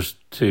pastors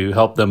to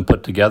help them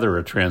put together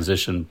a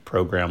transition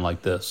program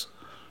like this?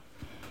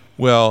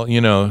 Well,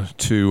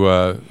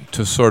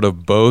 to sort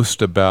of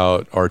boast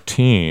about our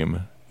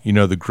team,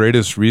 the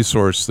greatest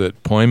resource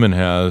that Poimen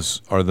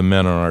has are the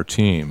men on our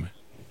team.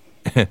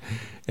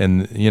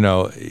 And,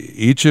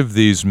 each of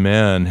these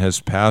men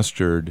has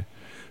pastored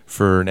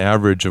for an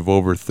average of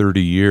over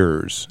 30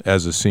 years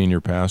as a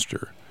senior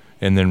pastor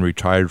and then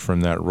retired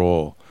from that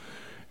role.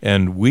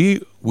 And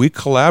we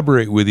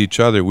collaborate with each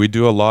other. We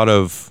do a lot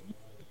of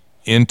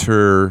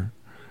inter-team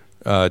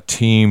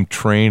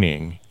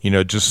training,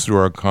 just through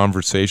our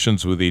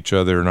conversations with each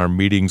other and our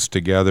meetings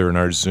together and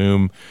our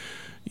Zoom,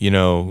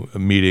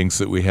 meetings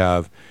that we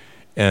have.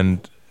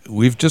 And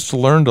we've just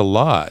learned a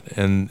lot.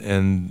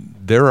 And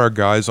there are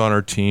guys on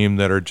our team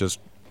that are just,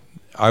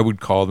 I would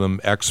call them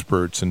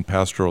experts in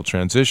pastoral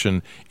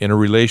transition in a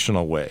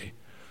relational way,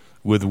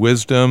 with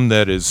wisdom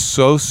that is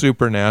so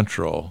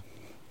supernatural,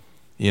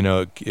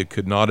 it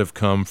could not have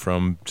come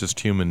from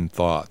just human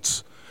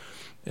thoughts.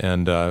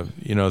 And,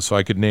 so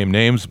I could name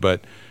names,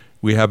 but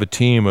we have a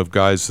team of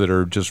guys that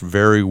are just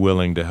very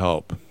willing to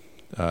help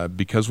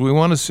because we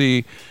want to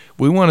see,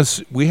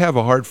 we have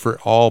a heart for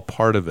all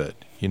part of it.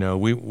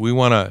 We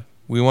want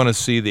to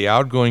see the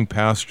outgoing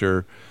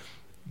pastor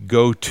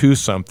go to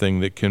something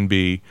that can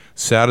be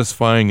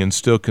satisfying and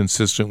still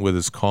consistent with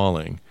his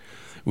calling.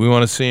 We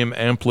want to see him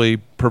amply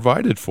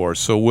provided for.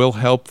 So we'll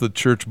help the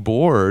church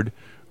board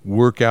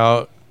work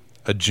out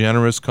a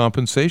generous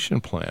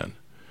compensation plan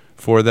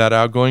for that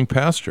outgoing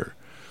pastor.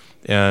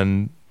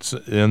 And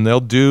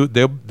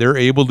they're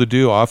able to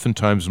do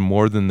oftentimes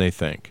more than they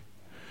think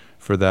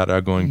for that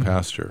outgoing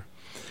pastor.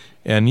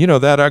 And,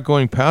 that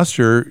outgoing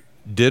pastor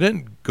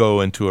didn't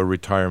go into a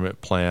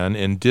retirement plan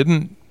and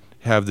didn't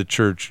have the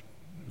church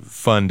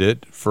fund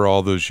it for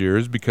all those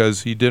years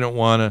because he didn't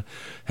want to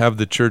have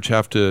the church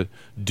have to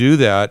do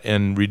that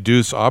and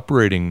reduce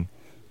operating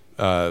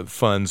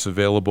funds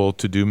available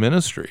to do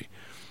ministry.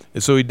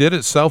 And so he did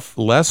it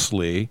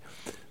selflessly.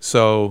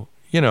 So,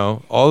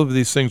 all of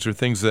these things are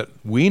things that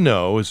we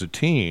know as a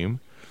team.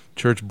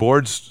 Church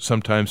boards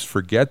sometimes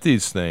forget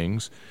these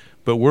things,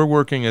 but we're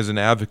working as an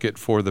advocate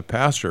for the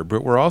pastor,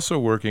 but we're also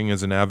working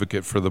as an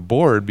advocate for the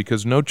board,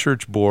 because no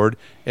church board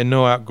and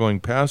no outgoing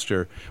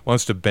pastor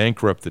wants to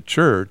bankrupt the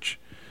church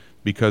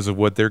because of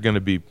what they're going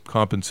to be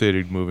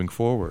compensated moving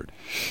forward.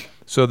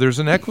 So there's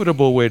an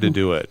equitable way to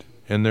do it,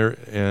 and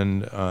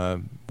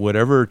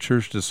whatever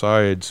church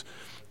decides,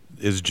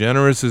 as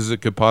generous as it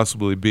could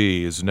possibly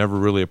be, is never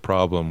really a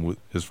problem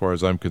as far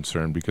as I'm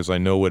concerned, because I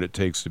know what it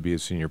takes to be a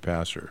senior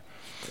pastor.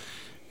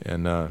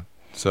 And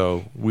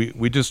so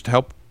we just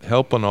help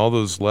on all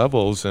those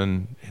levels,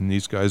 and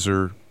these guys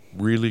are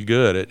really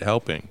good at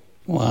helping.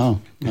 Wow,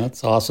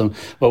 that's awesome.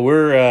 Well,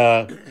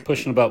 we're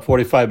pushing about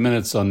 45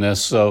 minutes on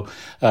this, so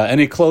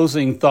any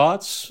closing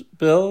thoughts,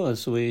 Bill,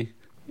 as we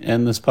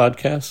end this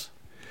podcast?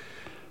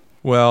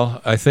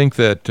 Well, I think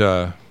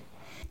that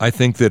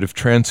if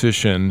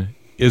transition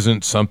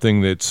isn't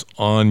something that's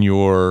on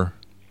your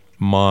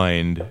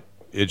mind,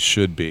 it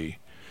should be.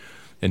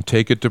 And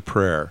take it to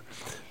prayer.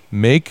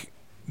 Make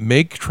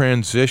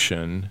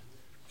transition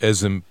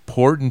as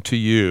important to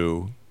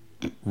you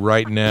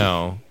right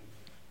now,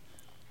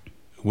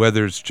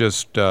 whether it's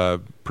just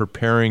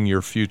preparing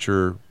your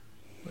future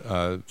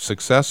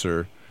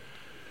successor,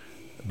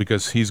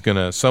 because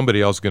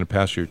somebody else is gonna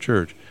pastor your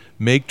church.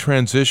 Make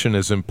transition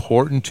as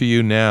important to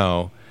you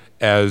now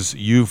as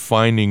you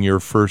finding your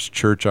first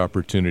church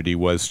opportunity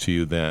was to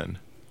you then.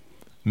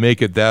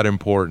 Make it that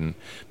important,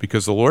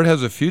 because the Lord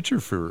has a future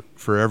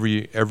for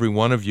every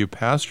one of you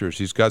pastors.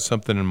 He's got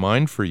something in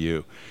mind for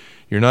you.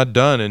 You're not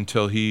done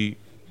until He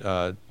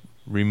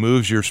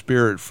removes your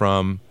spirit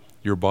from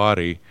your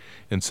body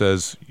and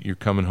says, "You're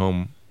coming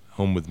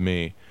home with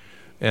me."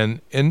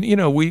 And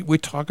we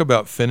talk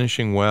about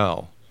finishing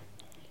well.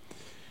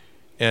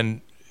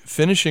 And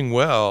finishing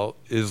well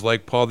is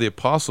like Paul the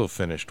Apostle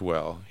finished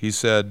well. He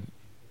said,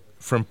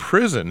 from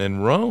prison in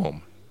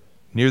Rome,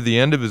 near the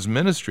end of his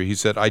ministry, he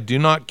said, "I do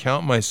not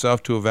count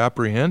myself to have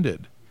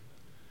apprehended.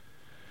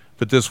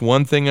 But this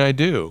one thing I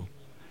do,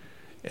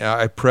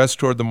 I press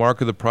toward the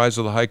mark of the prize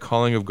of the high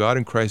calling of God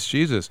in Christ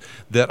Jesus,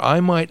 that I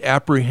might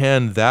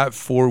apprehend that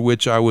for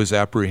which I was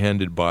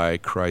apprehended by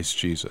Christ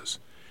Jesus."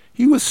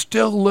 He was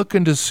still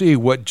looking to see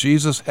what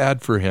Jesus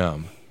had for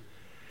him.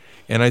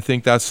 And I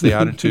think that's the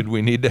attitude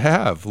we need to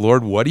have.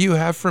 Lord, what do you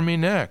have for me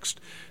next?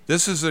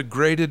 This is a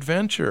great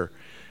adventure.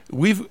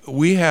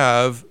 We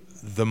have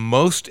the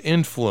most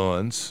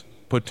influence,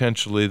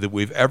 potentially, that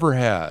we've ever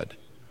had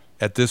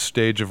at this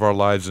stage of our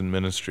lives in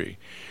ministry.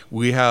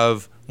 We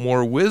have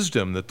more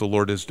wisdom that the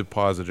Lord has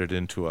deposited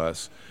into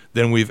us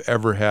than we've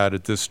ever had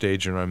at this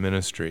stage in our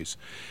ministries.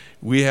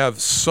 We have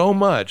so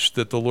much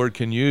that the Lord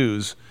can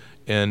use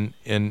in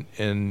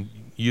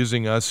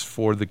using us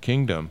for the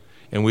kingdom.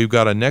 And we've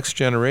got a next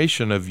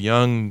generation of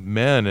young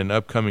men and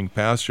upcoming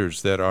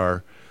pastors that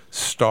are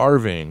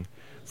starving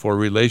for a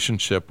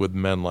relationship with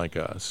men like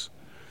us.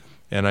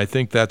 And I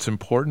think that's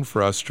important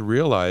for us to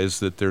realize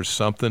that there's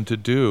something to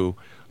do.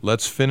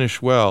 Let's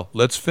finish well.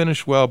 Let's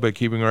finish well by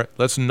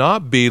let's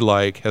not be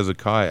like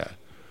Hezekiah,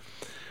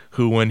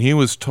 who, when he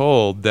was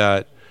told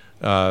that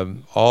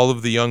all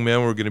of the young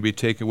men were going to be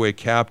taken away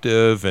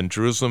captive and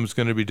Jerusalem's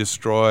going to be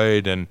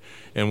destroyed and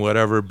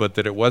whatever, but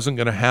that it wasn't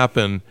going to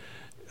happen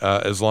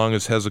as long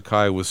as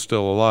Hezekiah was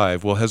still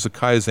alive. Well,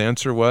 Hezekiah's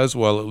answer was,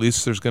 well, at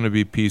least there's going to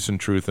be peace and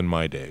truth in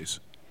my days.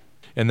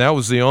 And that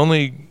was the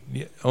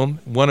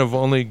one of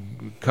only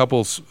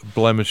couple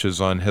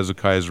blemishes on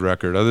Hezekiah's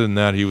record. Other than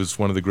that, he was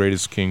one of the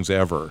greatest kings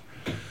ever.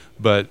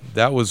 But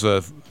that was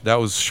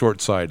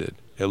short-sighted.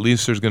 At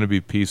least there's going to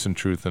be peace and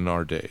truth in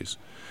our days.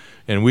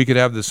 And we could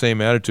have the same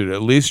attitude.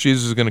 At least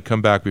Jesus is going to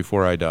come back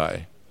before I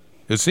die.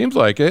 It seems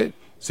like it.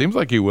 Seems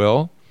like he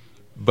will.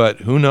 But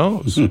who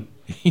knows?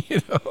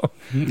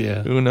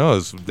 Yeah. Who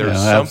knows? There's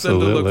something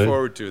to look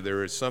forward to.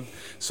 There is some.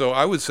 So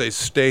I would say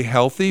stay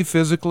healthy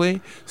physically,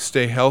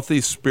 stay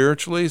healthy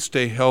spiritually,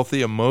 stay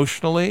healthy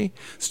emotionally,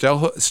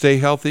 stay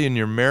healthy in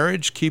your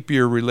marriage, keep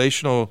your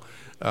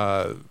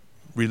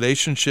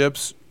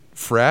relationships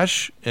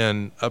fresh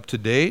and up to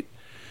date,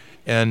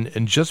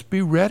 and just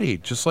be ready,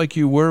 just like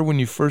you were when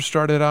you first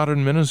started out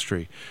in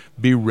ministry.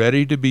 Be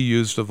ready to be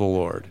used of the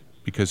Lord,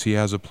 because he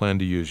has a plan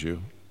to use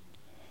you.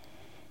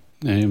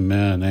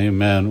 Amen.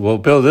 Amen. Well,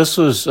 Bill, this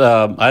was,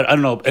 I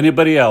don't know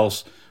anybody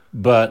else,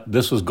 but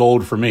this was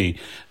gold for me.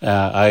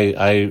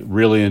 I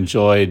really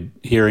enjoyed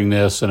hearing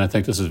this, and I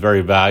think this is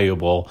very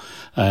valuable.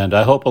 And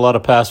I hope a lot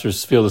of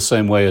pastors feel the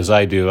same way as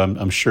I do.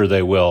 I'm sure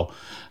they will.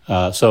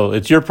 So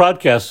it's your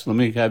podcast. Let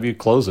me have you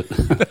close it.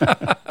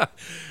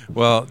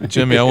 Well,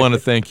 Jimmy, I want to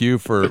thank you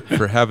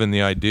for having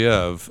the idea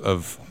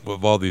of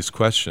all these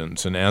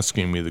questions and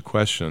asking me the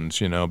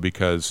questions,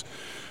 because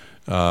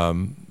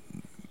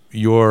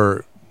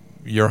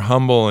your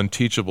humble and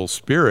teachable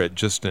spirit,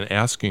 just in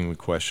asking the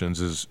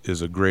questions,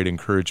 is a great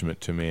encouragement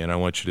to me, and I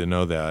want you to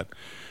know that.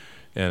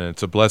 And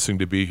it's a blessing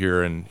to be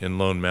here in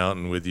Lone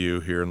Mountain with you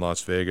here in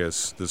Las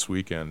Vegas this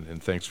weekend,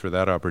 and thanks for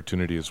that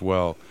opportunity as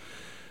well.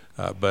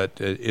 But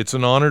it's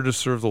an honor to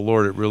serve the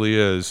Lord. It really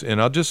is.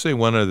 And I'll just say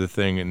one other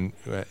thing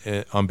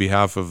on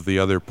behalf of the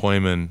other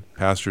Poimen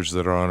pastors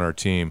that are on our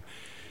team.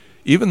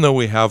 Even though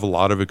we have a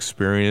lot of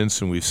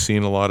experience and we've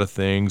seen a lot of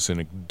things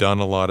and done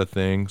a lot of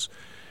things,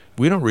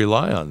 we don't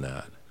rely on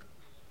that.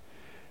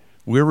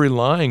 We're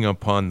relying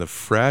upon the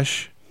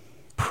fresh,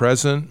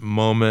 present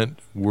moment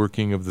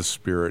working of the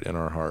Spirit in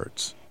our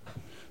hearts.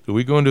 So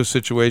we go into a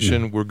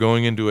situation, we're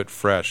going into it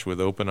fresh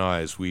with open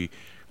eyes. We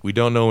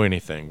don't know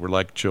anything. We're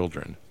like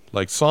children.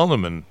 Like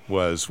Solomon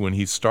was when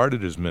he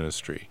started his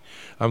ministry.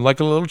 I'm like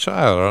a little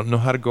child. I don't know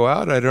how to go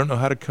out. I don't know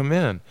how to come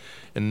in.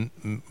 And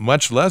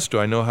much less do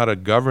I know how to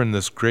govern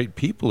this great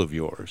people of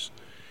yours.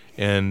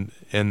 And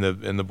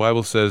the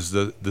Bible says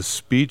the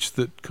speech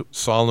that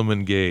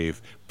Solomon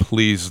gave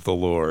pleased the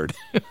Lord.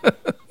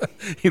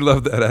 He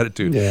loved that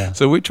attitude. Yeah.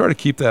 So we try to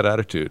keep that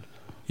attitude.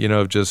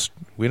 Just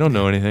we don't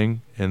know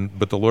anything,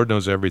 but the Lord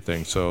knows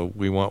everything. So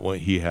we want what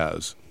He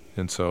has.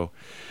 And so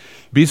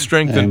be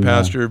strengthened, Amen.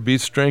 Pastor. Be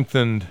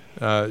strengthened,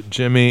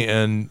 Jimmy,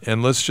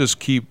 and let's just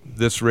keep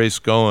this race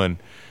going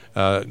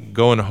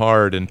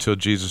hard until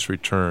Jesus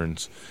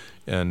returns,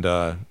 and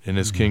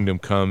His kingdom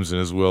comes, and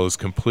His will is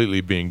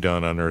completely being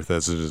done on earth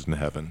as it is in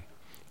heaven.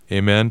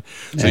 Amen.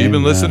 So you've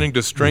been listening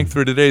to Strength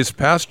for Today's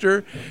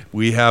Pastor.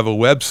 We have a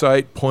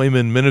website,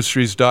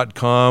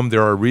 PoimenMinistries.com.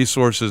 There are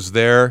resources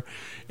there,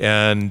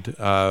 and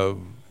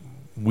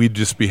we'd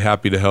just be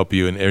happy to help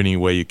you in any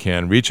way you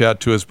can. Reach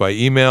out to us by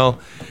email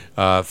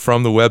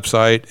from the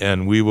website,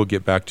 and we will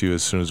get back to you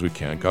as soon as we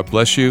can. God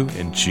bless you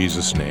in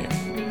Jesus' name.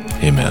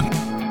 Amen.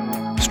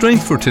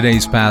 Strength for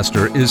Today's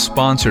Pastor is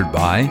sponsored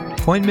by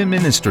Poimen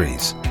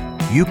Ministries.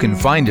 You can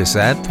find us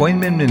at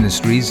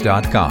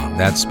PoimenMinistries.com.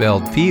 That's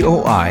spelled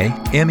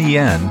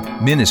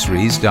Poimen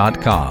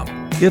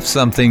Ministries.com. If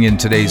something in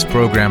today's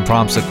program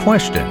prompts a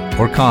question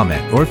or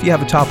comment, or if you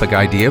have a topic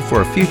idea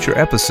for a future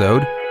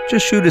episode,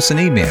 just shoot us an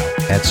email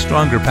at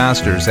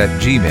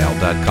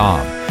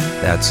strongerpastors@gmail.com.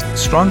 That's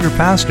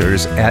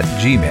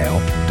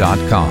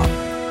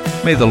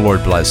strongerpastors@gmail.com. May the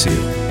Lord bless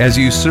you as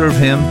you serve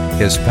Him,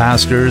 His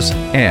pastors,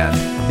 and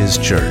His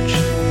church.